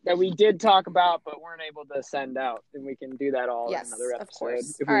able that we did talk about but weren't able to send out, and we can do that all in another episode. Of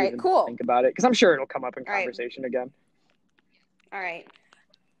course. If all we right, even cool. Think about it, because I'm sure it'll come up in conversation again. All right.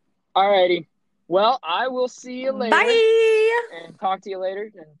 Alrighty. Well, I will see you later. Bye. and talk to you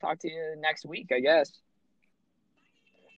later and talk to you next week, I guess.